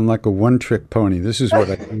I'm like a one-trick pony. This is what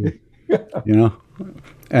I do.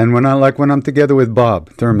 And when I'm together with Bob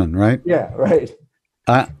Thurman, right? Yeah, right.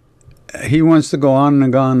 He wants to go on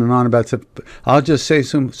and on and on about stuff. I'll just say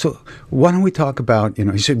so why don't we talk about,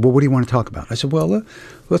 he said, well, what do you want to talk about? I said, well,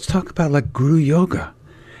 let's talk about like Guru Yoga.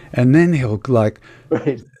 And then he'll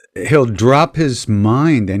he'll drop his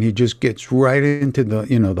mind and he just gets right into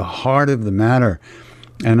the heart of the matter.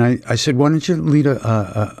 And I said, why don't you lead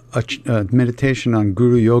a meditation on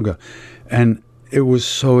Guru Yoga? And it was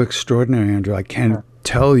so extraordinary, Andrew. I can't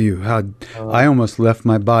tell you how I almost left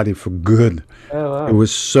my body for good. Oh, wow. It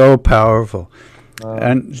was so powerful.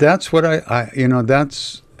 And that's what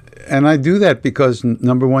and I do that because,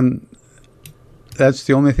 number one, that's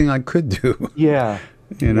the only thing I could do. Yeah.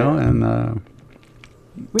 And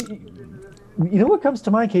what comes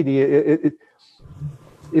to mind, Katie,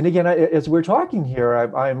 and again, as we're talking here,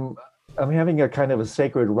 I'm having a kind of a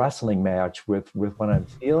sacred wrestling match with what I'm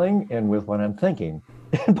feeling and with what I'm thinking.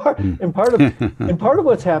 And part of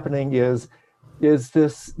what's happening is this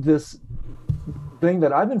thing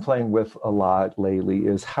that I've been playing with a lot lately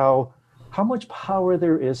is how much power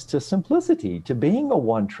there is to simplicity, to being a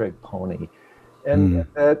one-trick pony, and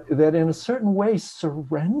that in a certain way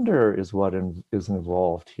surrender is what is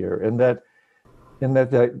involved here, and that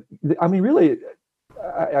I mean, really,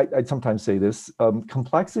 I sometimes say this: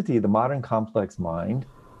 complexity, the modern complex mind,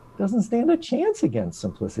 doesn't stand a chance against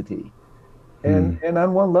simplicity. And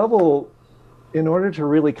on one level, in order to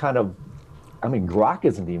really kind of, I mean, grok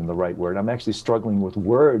isn't even the right word. I'm actually struggling with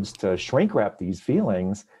words to shrink wrap these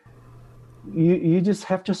feelings. You just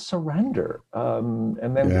have to surrender. And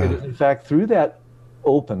then it is, in fact, through that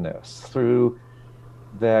openness, through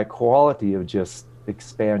that quality of just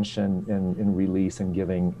expansion and release and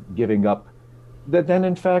giving up, that then,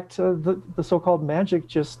 in fact, the so-called magic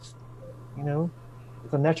just,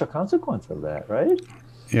 it's a natural consequence of that, right?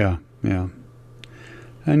 Yeah, yeah.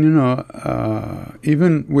 And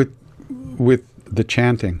even with the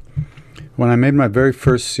chanting, when I made my very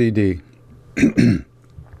first CD,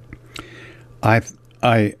 I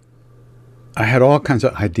had all kinds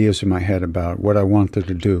of ideas in my head about what I wanted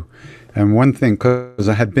to do. And one thing, because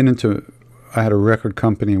I had a record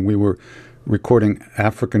company and we were recording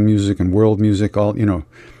African music and world music,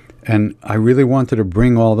 and I really wanted to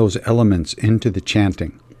bring all those elements into the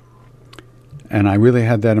chanting. And I really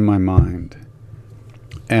had that in my mind.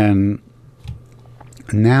 And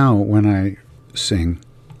now when I sing,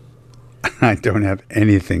 I don't have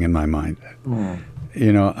anything in my mind.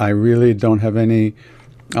 I really don't have any.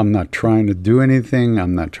 I'm not trying to do anything.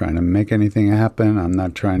 I'm not trying to make anything happen. I'm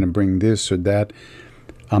not trying to bring this or that.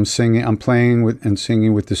 I'm playing with and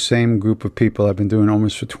singing with the same group of people I've been doing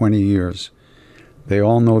almost for 20 years. They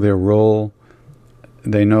all know their role.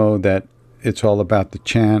 They know that it's all about the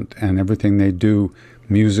chant, and everything they do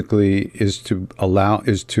musically is to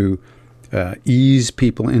ease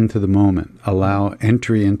people into the moment, allow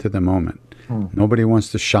entry into the moment. Nobody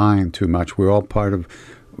wants to shine too much. We're all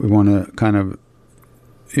we want to kind of,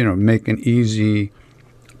 make an easy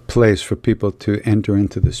place for people to enter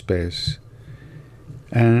into the space.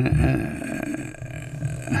 And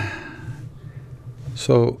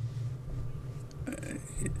so,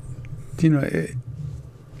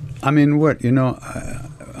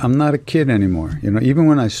 I'm not a kid anymore. Even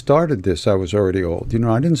when I started this, I was already old.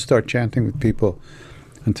 I didn't start chanting with people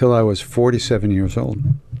until I was 47 years old.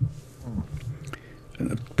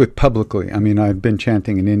 But publicly, I've been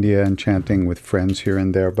chanting in India and chanting with friends here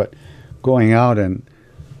and there, but going out and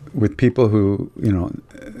with people who,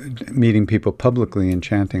 meeting people publicly and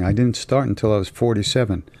chanting, I didn't start until I was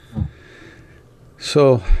 47.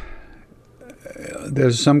 So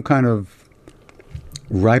there's some kind of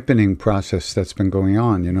ripening process that's been going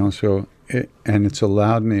on, and it's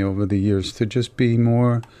allowed me over the years to just be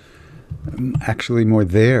more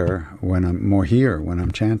there when I'm more here when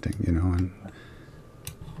I'm chanting, and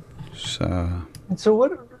so. And so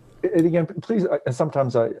what? And again, please.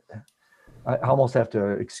 Sometimes I almost have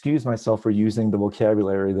to excuse myself for using the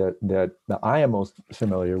vocabulary that I am most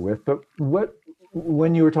familiar with. But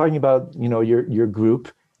when you were talking about your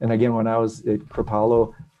group, and again when I was at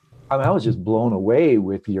Kripalu, I was just blown away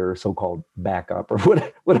with your so-called backup or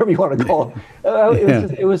whatever you want to call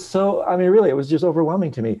it. It was so. Really, it was just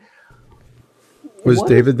overwhelming to me. Was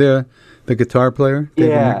David there, the guitar player?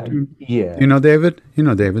 David yeah. You know David? You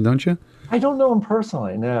know David, don't you? I don't know him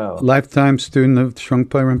personally, no. Lifetime student of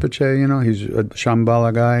Trungpa Rinpoche, he's a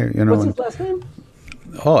Shambhala guy, What's his last name?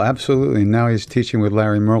 Oh, absolutely. Now he's teaching with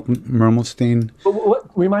Larry Mermelstein. What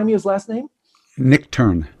remind me his last name? Nick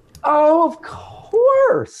Turn. Oh, of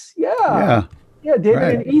course. Yeah. Yeah, David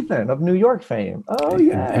and Ethan of New York fame. Oh,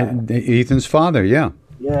 yeah. And Ethan's father, yeah.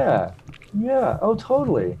 Yeah. Oh,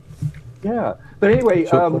 totally. Yeah. But anyway,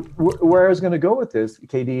 where I was going to go with this,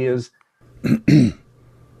 KD, is the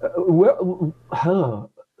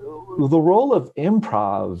role of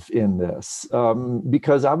improv in this,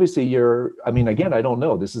 because obviously again, I don't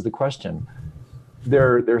know. This is the question.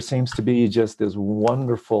 There seems to be just this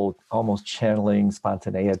wonderful, almost channeling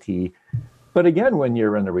spontaneity. But again, when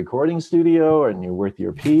you're in a recording studio and you're with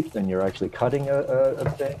your peeps and you're actually cutting a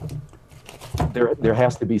thing, there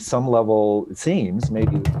has to be some level, it seems,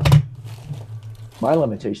 maybe my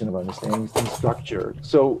limitation of understanding some structure.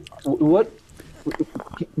 So what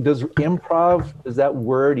does improv, does that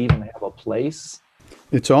word even have a place?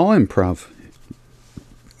 It's all improv.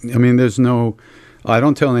 I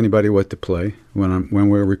don't tell anybody what to play when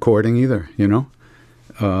we're recording either,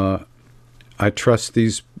 I trust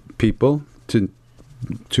these people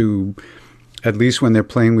to at least when they're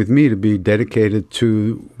playing with me, to be dedicated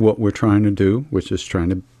to what we're trying to do, which is trying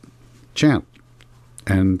to chant.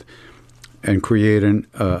 and create an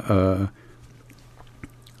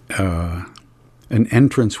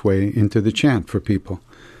entranceway into the chant for people.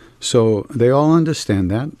 So they all understand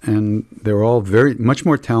that, and they're all very much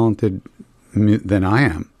more talented than I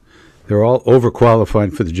am. They're all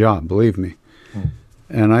overqualified for the job, believe me.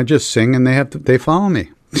 And I just sing, and they follow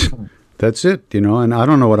me. That's it, you know. And I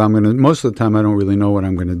don't know what I'm going to. Most of the time, I don't really know what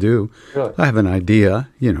I'm going to do. Really? I have an idea,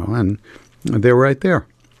 you know, and they're right there.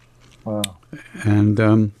 Wow.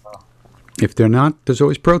 And if they're not, there's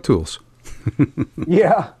always Pro Tools.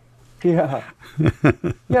 Yeah. Yeah.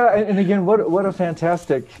 Yeah. And again, what a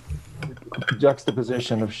fantastic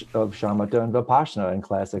juxtaposition of shamatha and vipassana in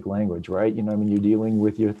classic language, right? You know, I mean, you're dealing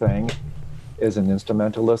with your thing as an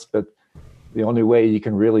instrumentalist, but the only way you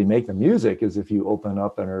can really make the music is if you open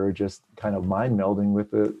up and are just kind of mind melding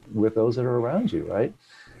with those that are around you, right?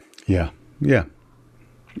 Yeah.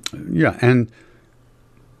 And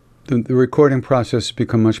the recording process has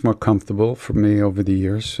become much more comfortable for me over the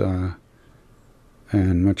years,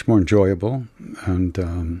 and much more enjoyable.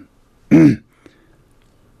 And I'm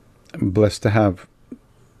blessed to have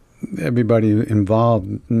everybody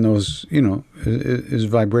involved knows, you know, is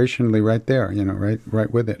vibrationally right there, you know,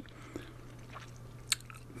 right with it.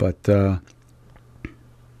 But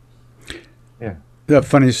yeah, the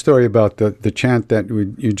funny story about the chant that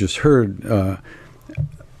you just heard.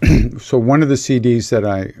 So one of the CDs that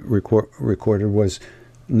I recorded was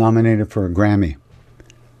nominated for a Grammy,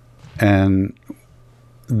 and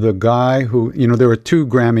the guy who, you know, there were 2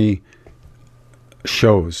 Grammy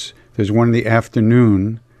shows. There's one in the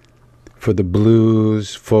afternoon for the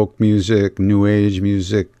blues, folk music, new age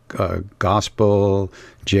music, gospel,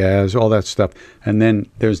 jazz, all that stuff. And then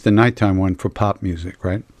there's the nighttime one for pop music,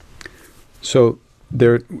 right? So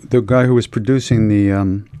the guy who was producing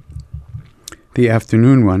the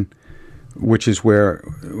afternoon one, which is where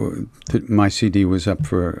my CD was up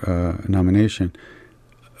for nomination,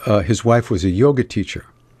 his wife was a yoga teacher.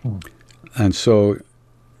 And so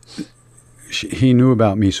he knew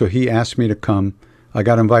about me, so he asked me to come. I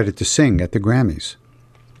got invited to sing at the Grammys.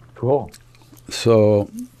 Cool. So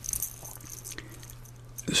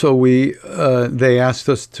they asked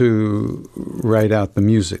us to write out the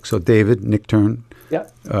music. So David Nickturn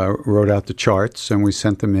wrote out the charts, and we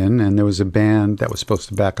sent them in. And there was a band that was supposed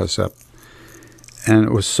to back us up, and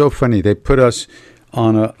it was so funny. They put us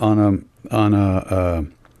on a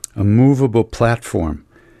movable platform,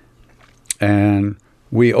 and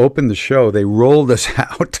we opened the show. They rolled us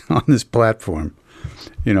out on this platform.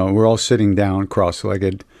 You know, we're all sitting down,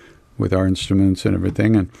 cross-legged, with our instruments and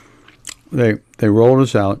everything, and they rolled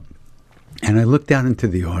us out, and I looked out into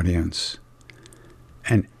the audience,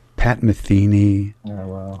 and Pat Metheny,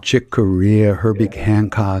 Chick Corea, Herbie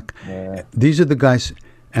Hancock, these are the guys.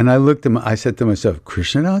 And I looked at I said to myself,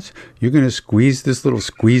 Krishnadas, you're going to squeeze this little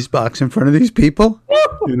squeeze box in front of these people?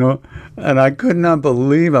 You know? And I could not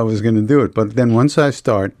believe I was going to do it. But then once I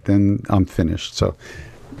start, then I'm finished. So,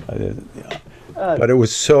 but it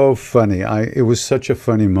was so funny. It was such a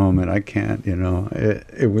funny moment. I can't, you know,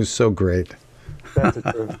 it was so great.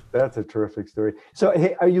 That's a terrific story. So,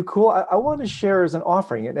 hey, are you cool? I want to share as an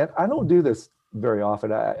offering, and I don't do this very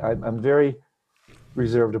often. I'm very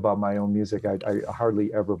reserved about my own music. I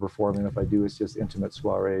hardly ever perform, and if I do, it's just intimate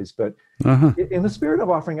soirees. But in the spirit of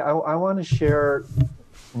offering, I want to share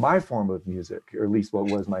my form of music, or at least what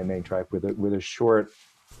was my main track, with a short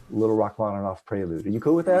little Rachmaninoff prelude. Are you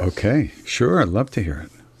cool with that? Okay, sure. I'd love to hear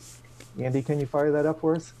it. Andy, can you fire that up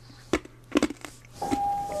for us?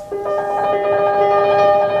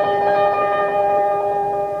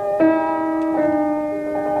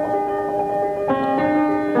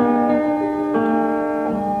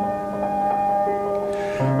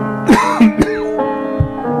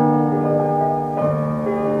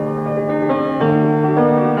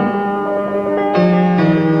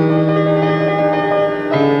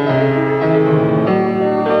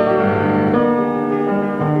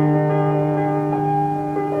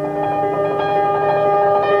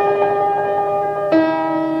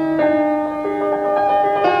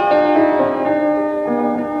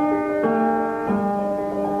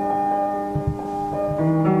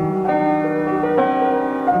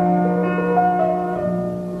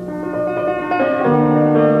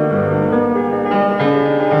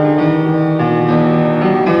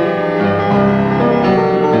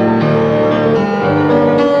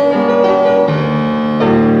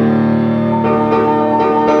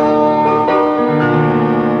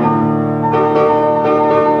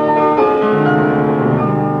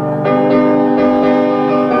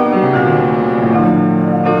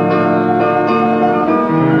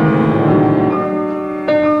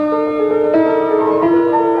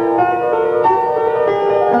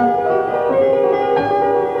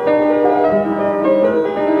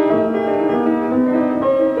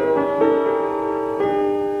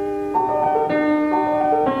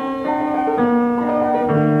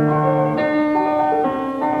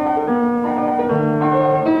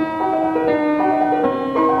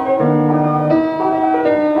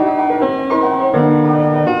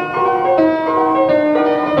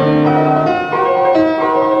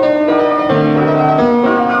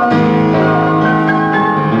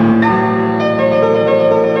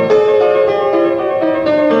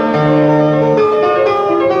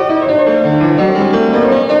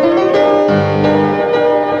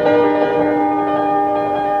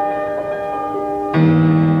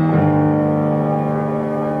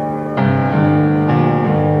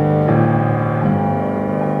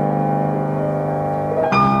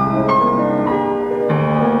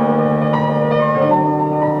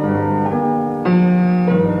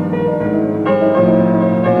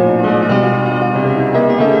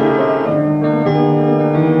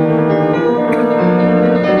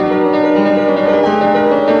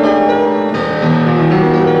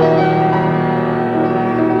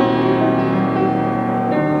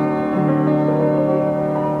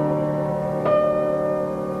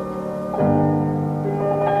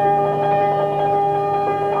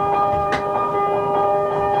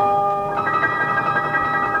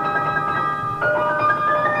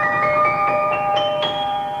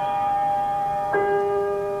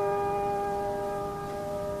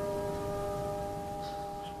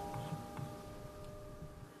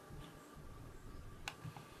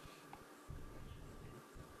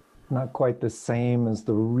 not quite the same as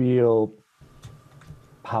the real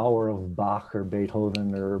power of Bach or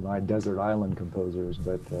Beethoven or my desert island composers,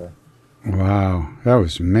 but wow, that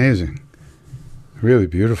was amazing. Really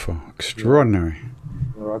beautiful, extraordinary.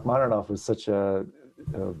 Rachmaninoff was such a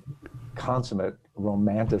consummate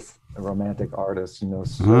romantic artist, you know,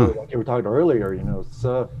 so like you were talking earlier, you know,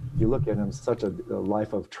 so you look at him, such a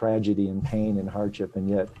life of tragedy and pain and hardship, and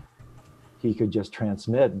yet he could just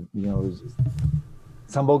transmit, you know,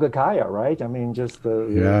 Sambhogakaya, right? I mean, just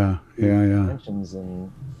the dimensions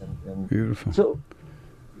and beautiful. So,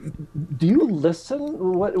 do you listen?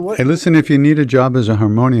 What? Hey, listen, if you need a job as a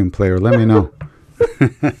harmonium player, let me know.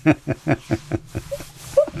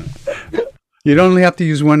 You'd only have to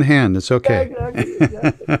use one hand. It's okay.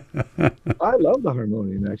 Exactly. I love the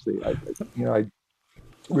harmonium, actually.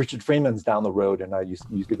 Richard Freeman's down the road, and I used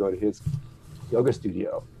to go to his yoga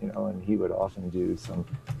studio, you know, and he would often do some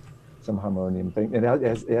harmonium thing. And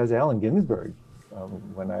as Allen Ginsberg,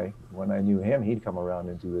 when I knew him, he'd come around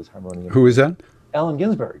and do his harmonium. Who is that? Allen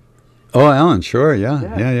Ginsberg. Oh, Allen, sure,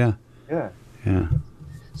 yeah.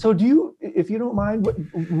 So do you, if you don't mind,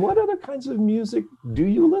 what other kinds of music do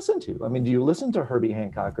you listen to? I mean, do you listen to Herbie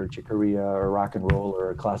Hancock or Chick Corea or rock and roll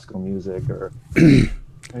or classical music or? I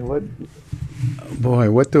mean, what? Boy,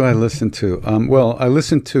 what do I listen to? Well, I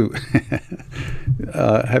listen to.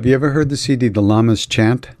 Have you ever heard the CD, The Lama's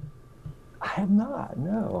Chant? I have not.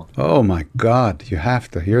 No. Oh my God, you have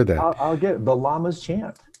to hear that. I'll get it. The Lama's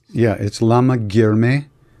Chant. Yeah, it's Lama Gyurme.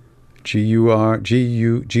 Gyurme.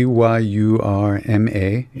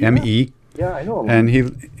 Yeah, I know. And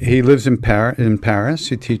he lives in Paris.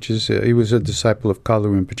 He teaches. He was a disciple of Kalu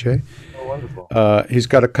Rinpoche. Oh, wonderful. He's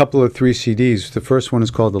got a couple of 3 CDs. The first one is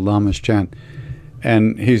called The Lama's Chant,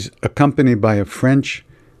 and he's accompanied by a French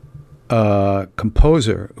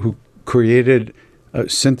composer who created a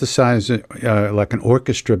synthesizer, like an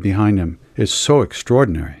orchestra behind him. It's so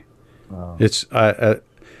extraordinary. Wow. It's.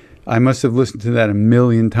 I must have listened to that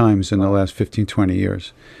 1,000,000 times in the last 15, 20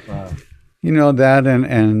 years. Wow. You know, that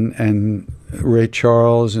and Ray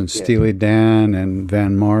Charles and Steely Dan and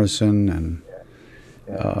Van Morrison and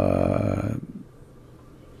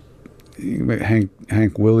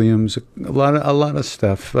Hank Williams, a lot of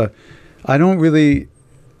stuff. I don't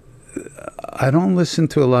listen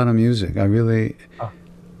to a lot of music. I really,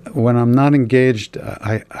 when I'm not engaged,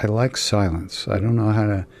 I like silence. I don't know how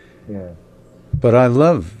to. Yeah. But I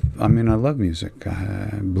love music,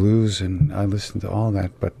 blues, and I listen to all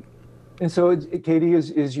that. But and so, Katie,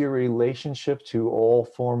 is your relationship to all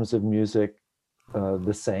forms of music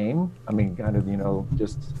the same? I mean, kind of, you know,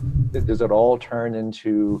 just does it all turn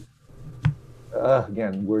into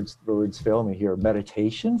again, words fail me here,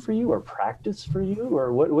 meditation for you, or practice for you,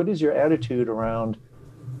 or what is your attitude around,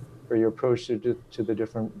 or your approach to the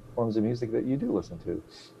different forms of music that you do listen to?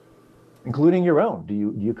 Including your own. Do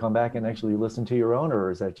you come back and actually listen to your own,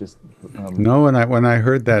 or is that just? No, when I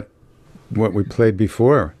heard that, what we played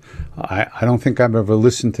before, I don't think I've ever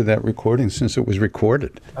listened to that recording since it was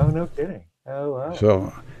recorded. Oh, no kidding. Oh, wow.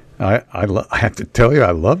 So I have to tell you,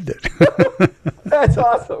 I loved it. That's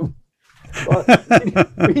awesome. Well,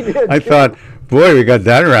 we did. I thought, boy, we got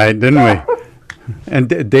that right, didn't we? And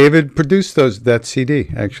David produced that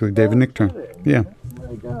CD, actually, David Nichtern. Yeah. Oh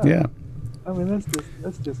my God. Yeah. I mean,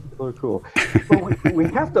 that's just so cool. But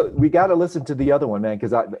we got to listen to the other one, man,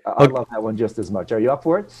 because I love that one just as much. Are you up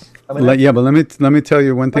for it? I mean, yeah, but let me tell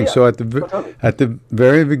you one thing. Oh, yeah. So at the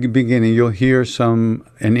very beginning, you'll hear an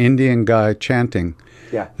Indian guy chanting.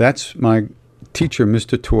 Yeah. That's my teacher,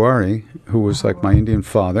 Mr. Tiwari, who was like my Indian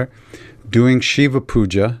father, doing Shiva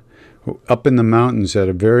Puja up in the mountains at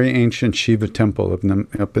a very ancient Shiva temple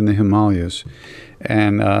up in the Himalayas.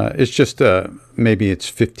 And it's just maybe it's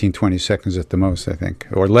 15, 20 seconds at the most, I think,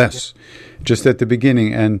 or less, just at the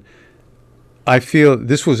beginning. And I feel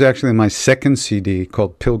this was actually my second CD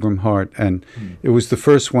called Pilgrim Heart, and it was the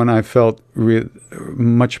first one I felt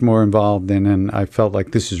much more involved in, and I felt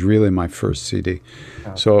like this is really my first CD.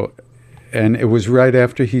 Oh. So, and it was right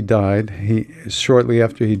after he died, shortly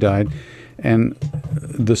after he died, and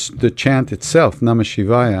the chant itself, Namah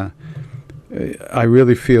Shivaya, I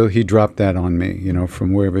really feel he dropped that on me, you know,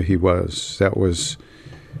 from wherever he was. It was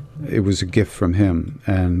a gift from him,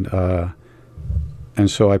 and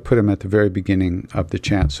so I put him at the very beginning of the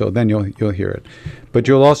chant. So then you'll hear it, but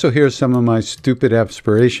you'll also hear some of my stupid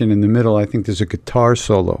aspiration in the middle. I think there's a guitar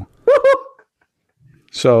solo.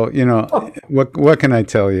 So you know, what can I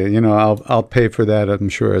tell you? You know, I'll pay for that, I'm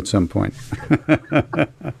sure, at some point.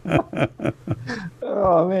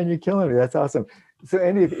 Oh man, you're killing me. That's awesome. So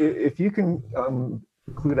Andy, if you can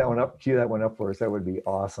cue that one up for us, that would be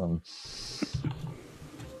awesome.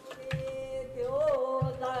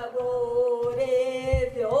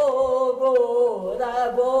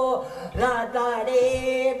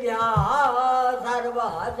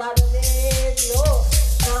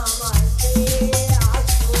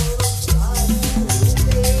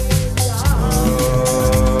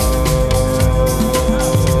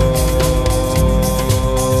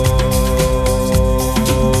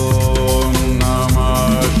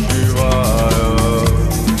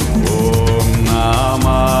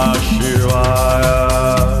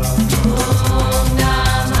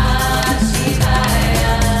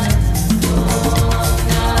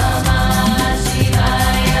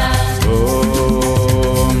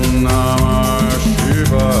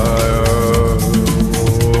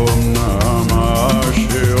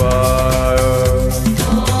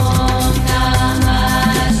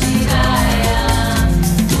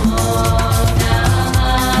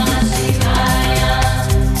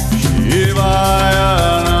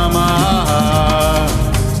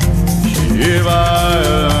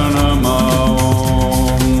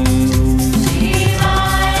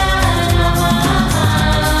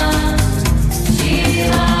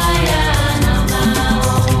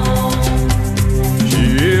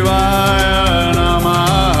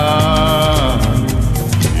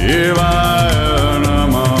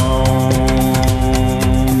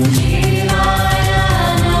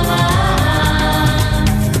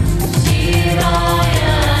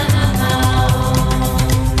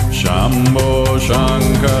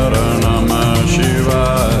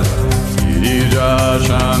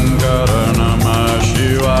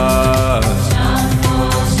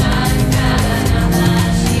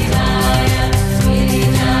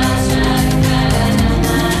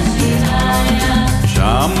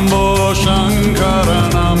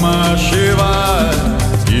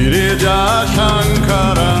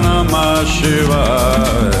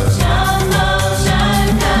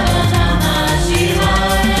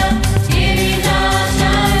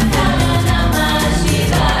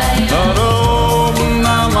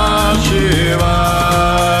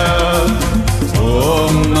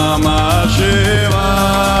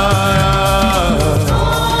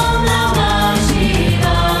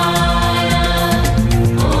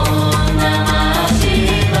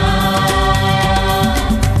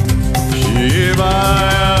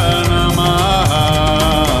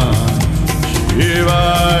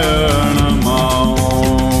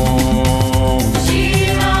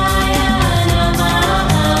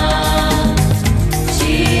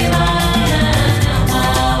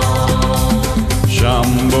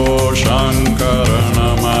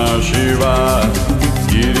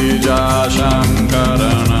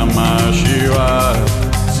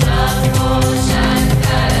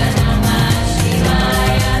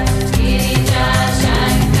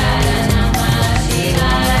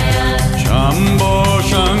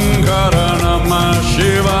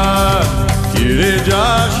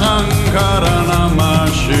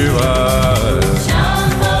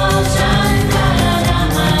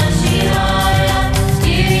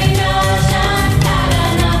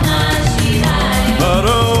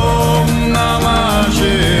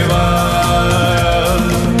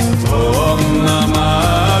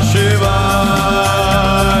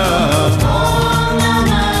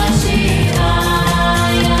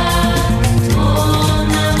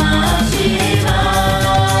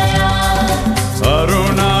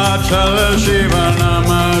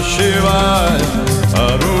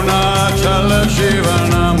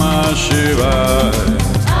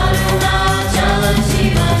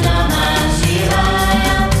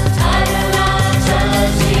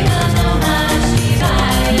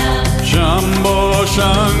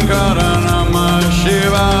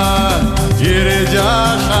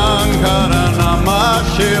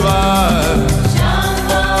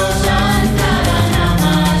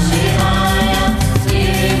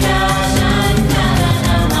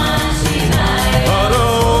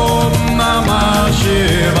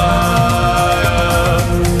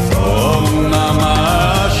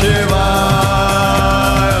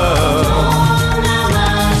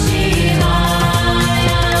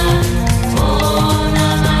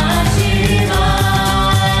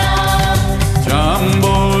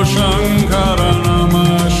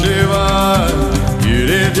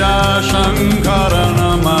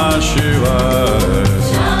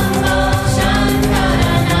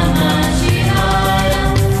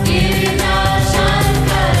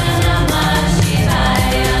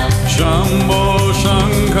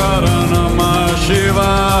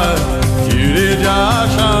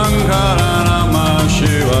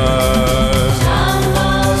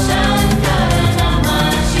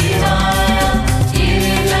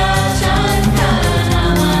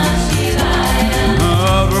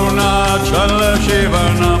 Shiva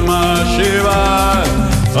Namah Shivaya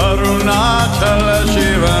Arunachal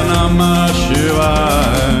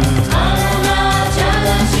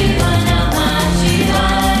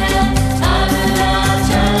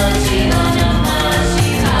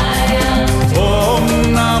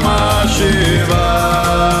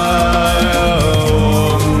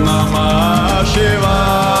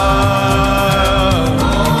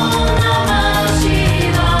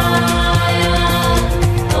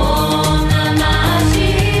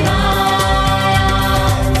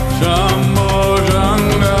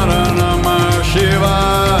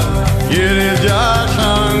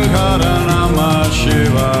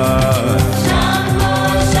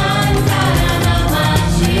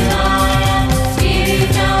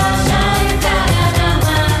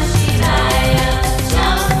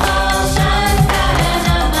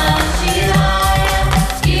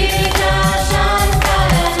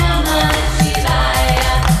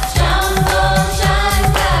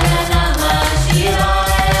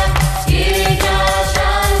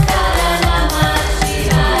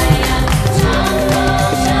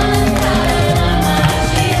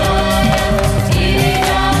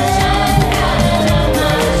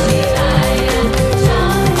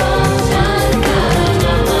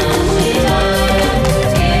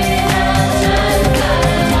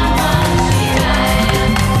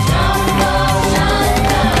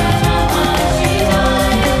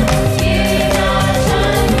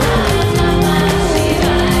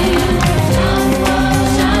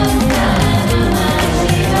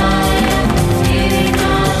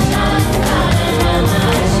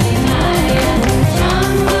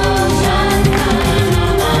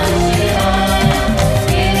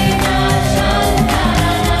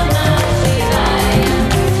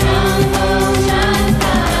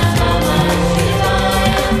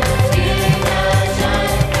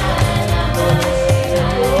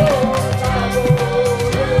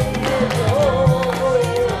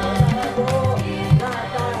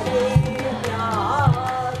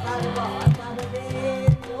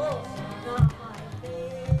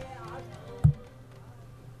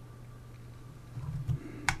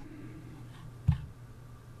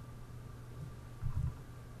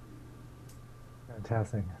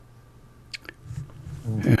fantastic.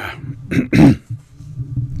 Yeah.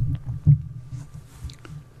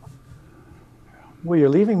 Well, you're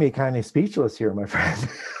leaving me kind of speechless here, my friend.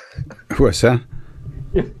 What's that?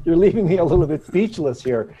 You're leaving me a little bit speechless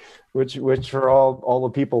here, which for all the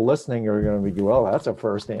people listening are going to be, well, that's a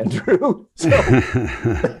first, Andrew. So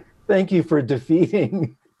thank you for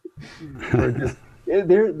defeating.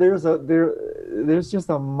 There's just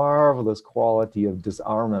a marvelous quality of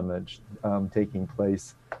disarmament taking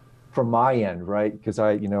place from my end, right? Because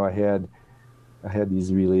I had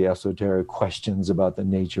these really esoteric questions about the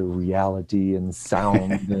nature of reality and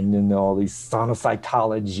sound and all these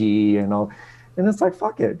sonocytology and all. And it's like,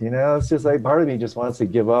 fuck it, it's just like part of me just wants to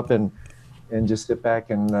give up and just sit back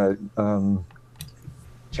and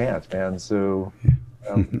chant, man. So,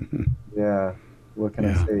 yeah, what can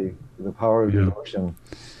I say? The power of devotion.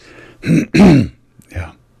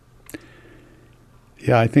 Yeah.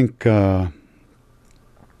 Yeah, I think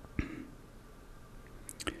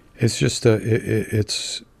it's just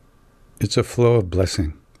it's a flow of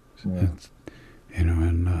blessing, and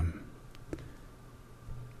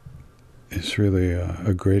it's really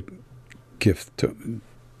a great gift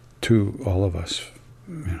to all of us.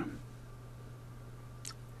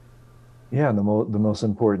 Yeah, and the most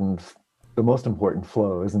important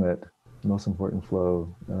flow, isn't it? The most important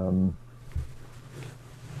flow.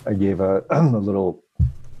 I gave a little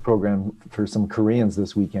program for some Koreans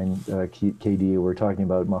this weekend. KD, we're talking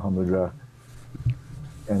about Mahamudra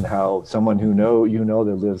and how someone who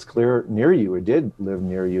that lives clear near you, or did live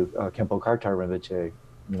near you, Khenpo Kartar Rinpoche.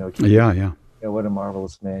 Yeah. What a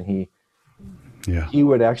marvelous man. He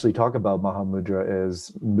would actually talk about Mahamudra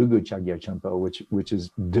as Mugu Chagya Champo, which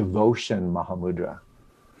is devotion Mahamudra.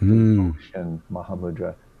 Devotion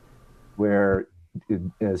Mahamudra, where,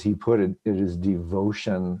 as he put it, it is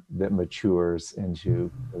devotion that matures into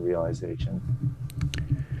the realization.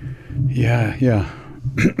 Yeah.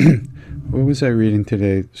 What was I reading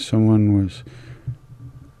today? Someone was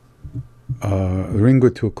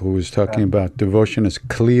Ringotuku was talking about devotion as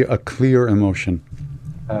a clear emotion.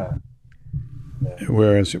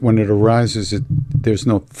 Whereas when it arises, there's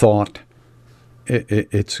no thought.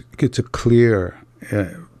 It's a clear.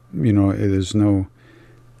 There's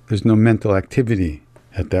no mental activity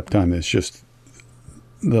at that time. It's just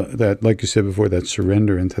that, like you said before, that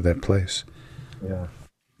surrender into that place. Yeah.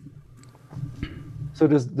 So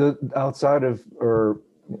does outside of, or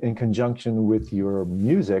in conjunction with your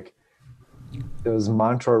music, does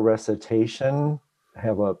mantra recitation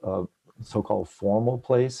have a so-called formal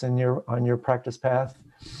place on your practice path?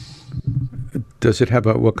 Does it have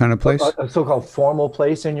what kind of place? A so-called formal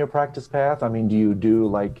place in your practice path? I mean, do you do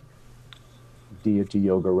like deity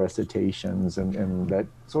yoga recitations and that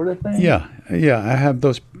sort of thing? Yeah. I have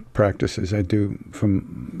those practices. I do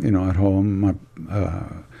from at home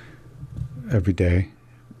every day,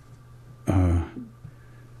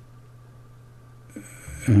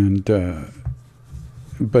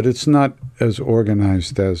 but it's not as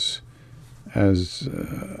organized as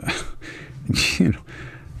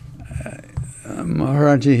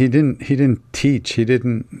Maharaj-ji. He didn't teach. He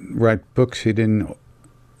didn't write books. He didn't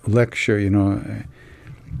lecture.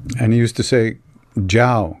 And he used to say,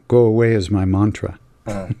 "Jiao, go away," is my mantra.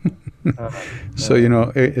 So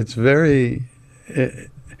it's very.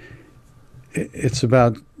 It's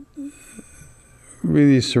about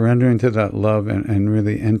really surrendering to that love and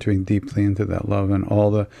really entering deeply into that love, and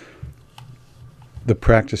all the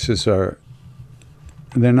practices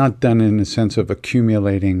they're not done in the sense of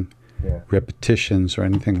accumulating repetitions or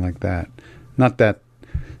anything like that. Not that,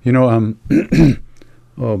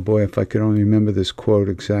 oh boy, if I could only remember this quote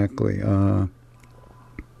exactly.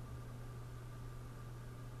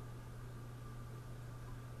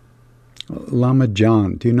 Lama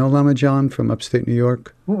John. Do you know Lama John from upstate New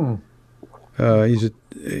York?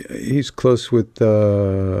 He's close with.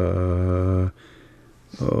 Oh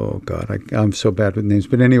God, I'm so bad with names.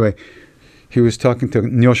 But anyway, he was talking to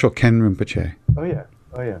Nyosho Ken Rinpoche. Oh yeah.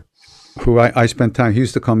 Who I spent time. He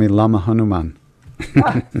used to call me Lama Hanuman.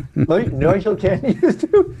 Nyosho Ken used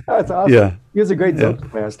to. That's awesome. Yeah. He was a great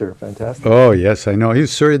Dzogchen master. Fantastic. Oh yes, I know.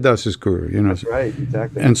 He's Surya Das's guru. That's right.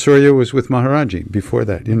 Exactly. And Surya was with Maharaj-ji before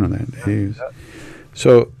that. You know that.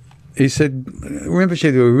 So he said,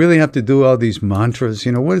 Rinpoche, do we really have to do all these mantras?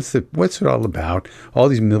 What's it all about? All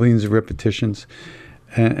these millions of repetitions.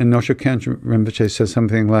 And Nyosho Ken Rinpoche says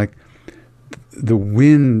something like, the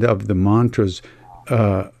wind of the mantras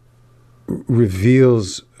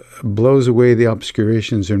blows away the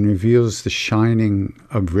obscurations and reveals the shining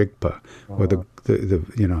of Rigpa, or the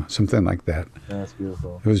something like that. That's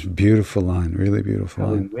beautiful. It was a beautiful line, really beautiful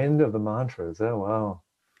line. The wind of the mantras. Oh wow.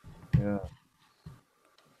 Yeah.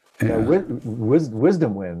 Yeah,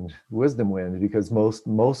 wisdom wind, because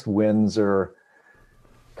most winds are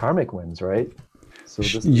karmic winds, right? So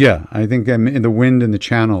Yeah, I think in the wind in the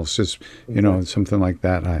channels is, Exactly. something like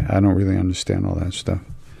that. I don't really understand all that stuff.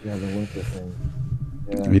 Yeah, the winter thing.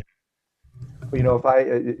 Yeah.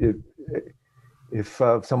 If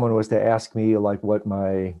someone was to ask me like what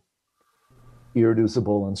my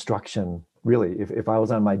irreducible instruction, really, if I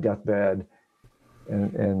was on my deathbed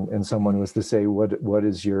and someone was to say what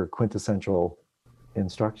is your quintessential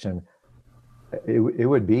instruction, it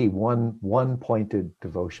would be one pointed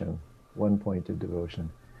devotion.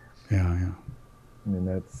 Yeah. I mean,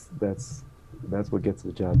 that's what gets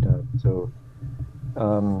the job done. So,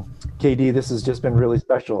 KD, this has just been really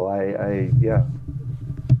special. I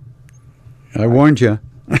warned you.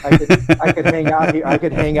 I could hang out here. I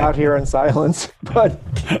could hang out here in silence, but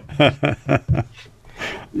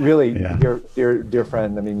really, Yeah. dear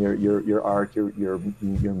friend. I mean, your art, your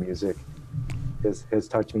music has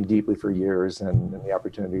touched me deeply for years, and the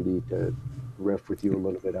opportunity to riff with you a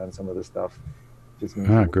little bit on some of the stuff just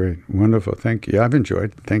means. Great, wonderful. Thank you. I've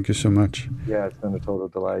enjoyed. Thank you so much. Yeah, it's been a total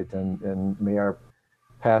delight, and may our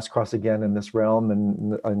paths cross again in this realm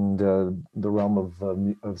and the realm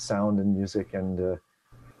of sound and music, and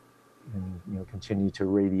continue to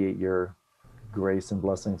radiate your grace and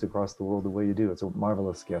blessings across the world the way you do. It's a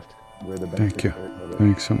marvelous gift. We're the Thank you. beneficiaries of it.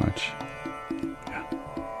 Thanks so much.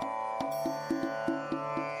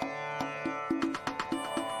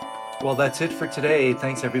 Well, that's it for today.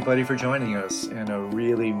 Thanks everybody for joining us, and a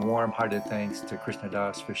really warm-hearted thanks to Krishna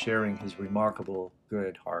Das for sharing his remarkable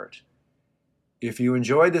good heart. If you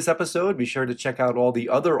enjoyed this episode, be sure to check out all the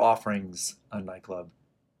other offerings on Nightclub.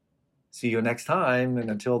 See you next time, and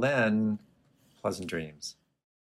until then, pleasant dreams.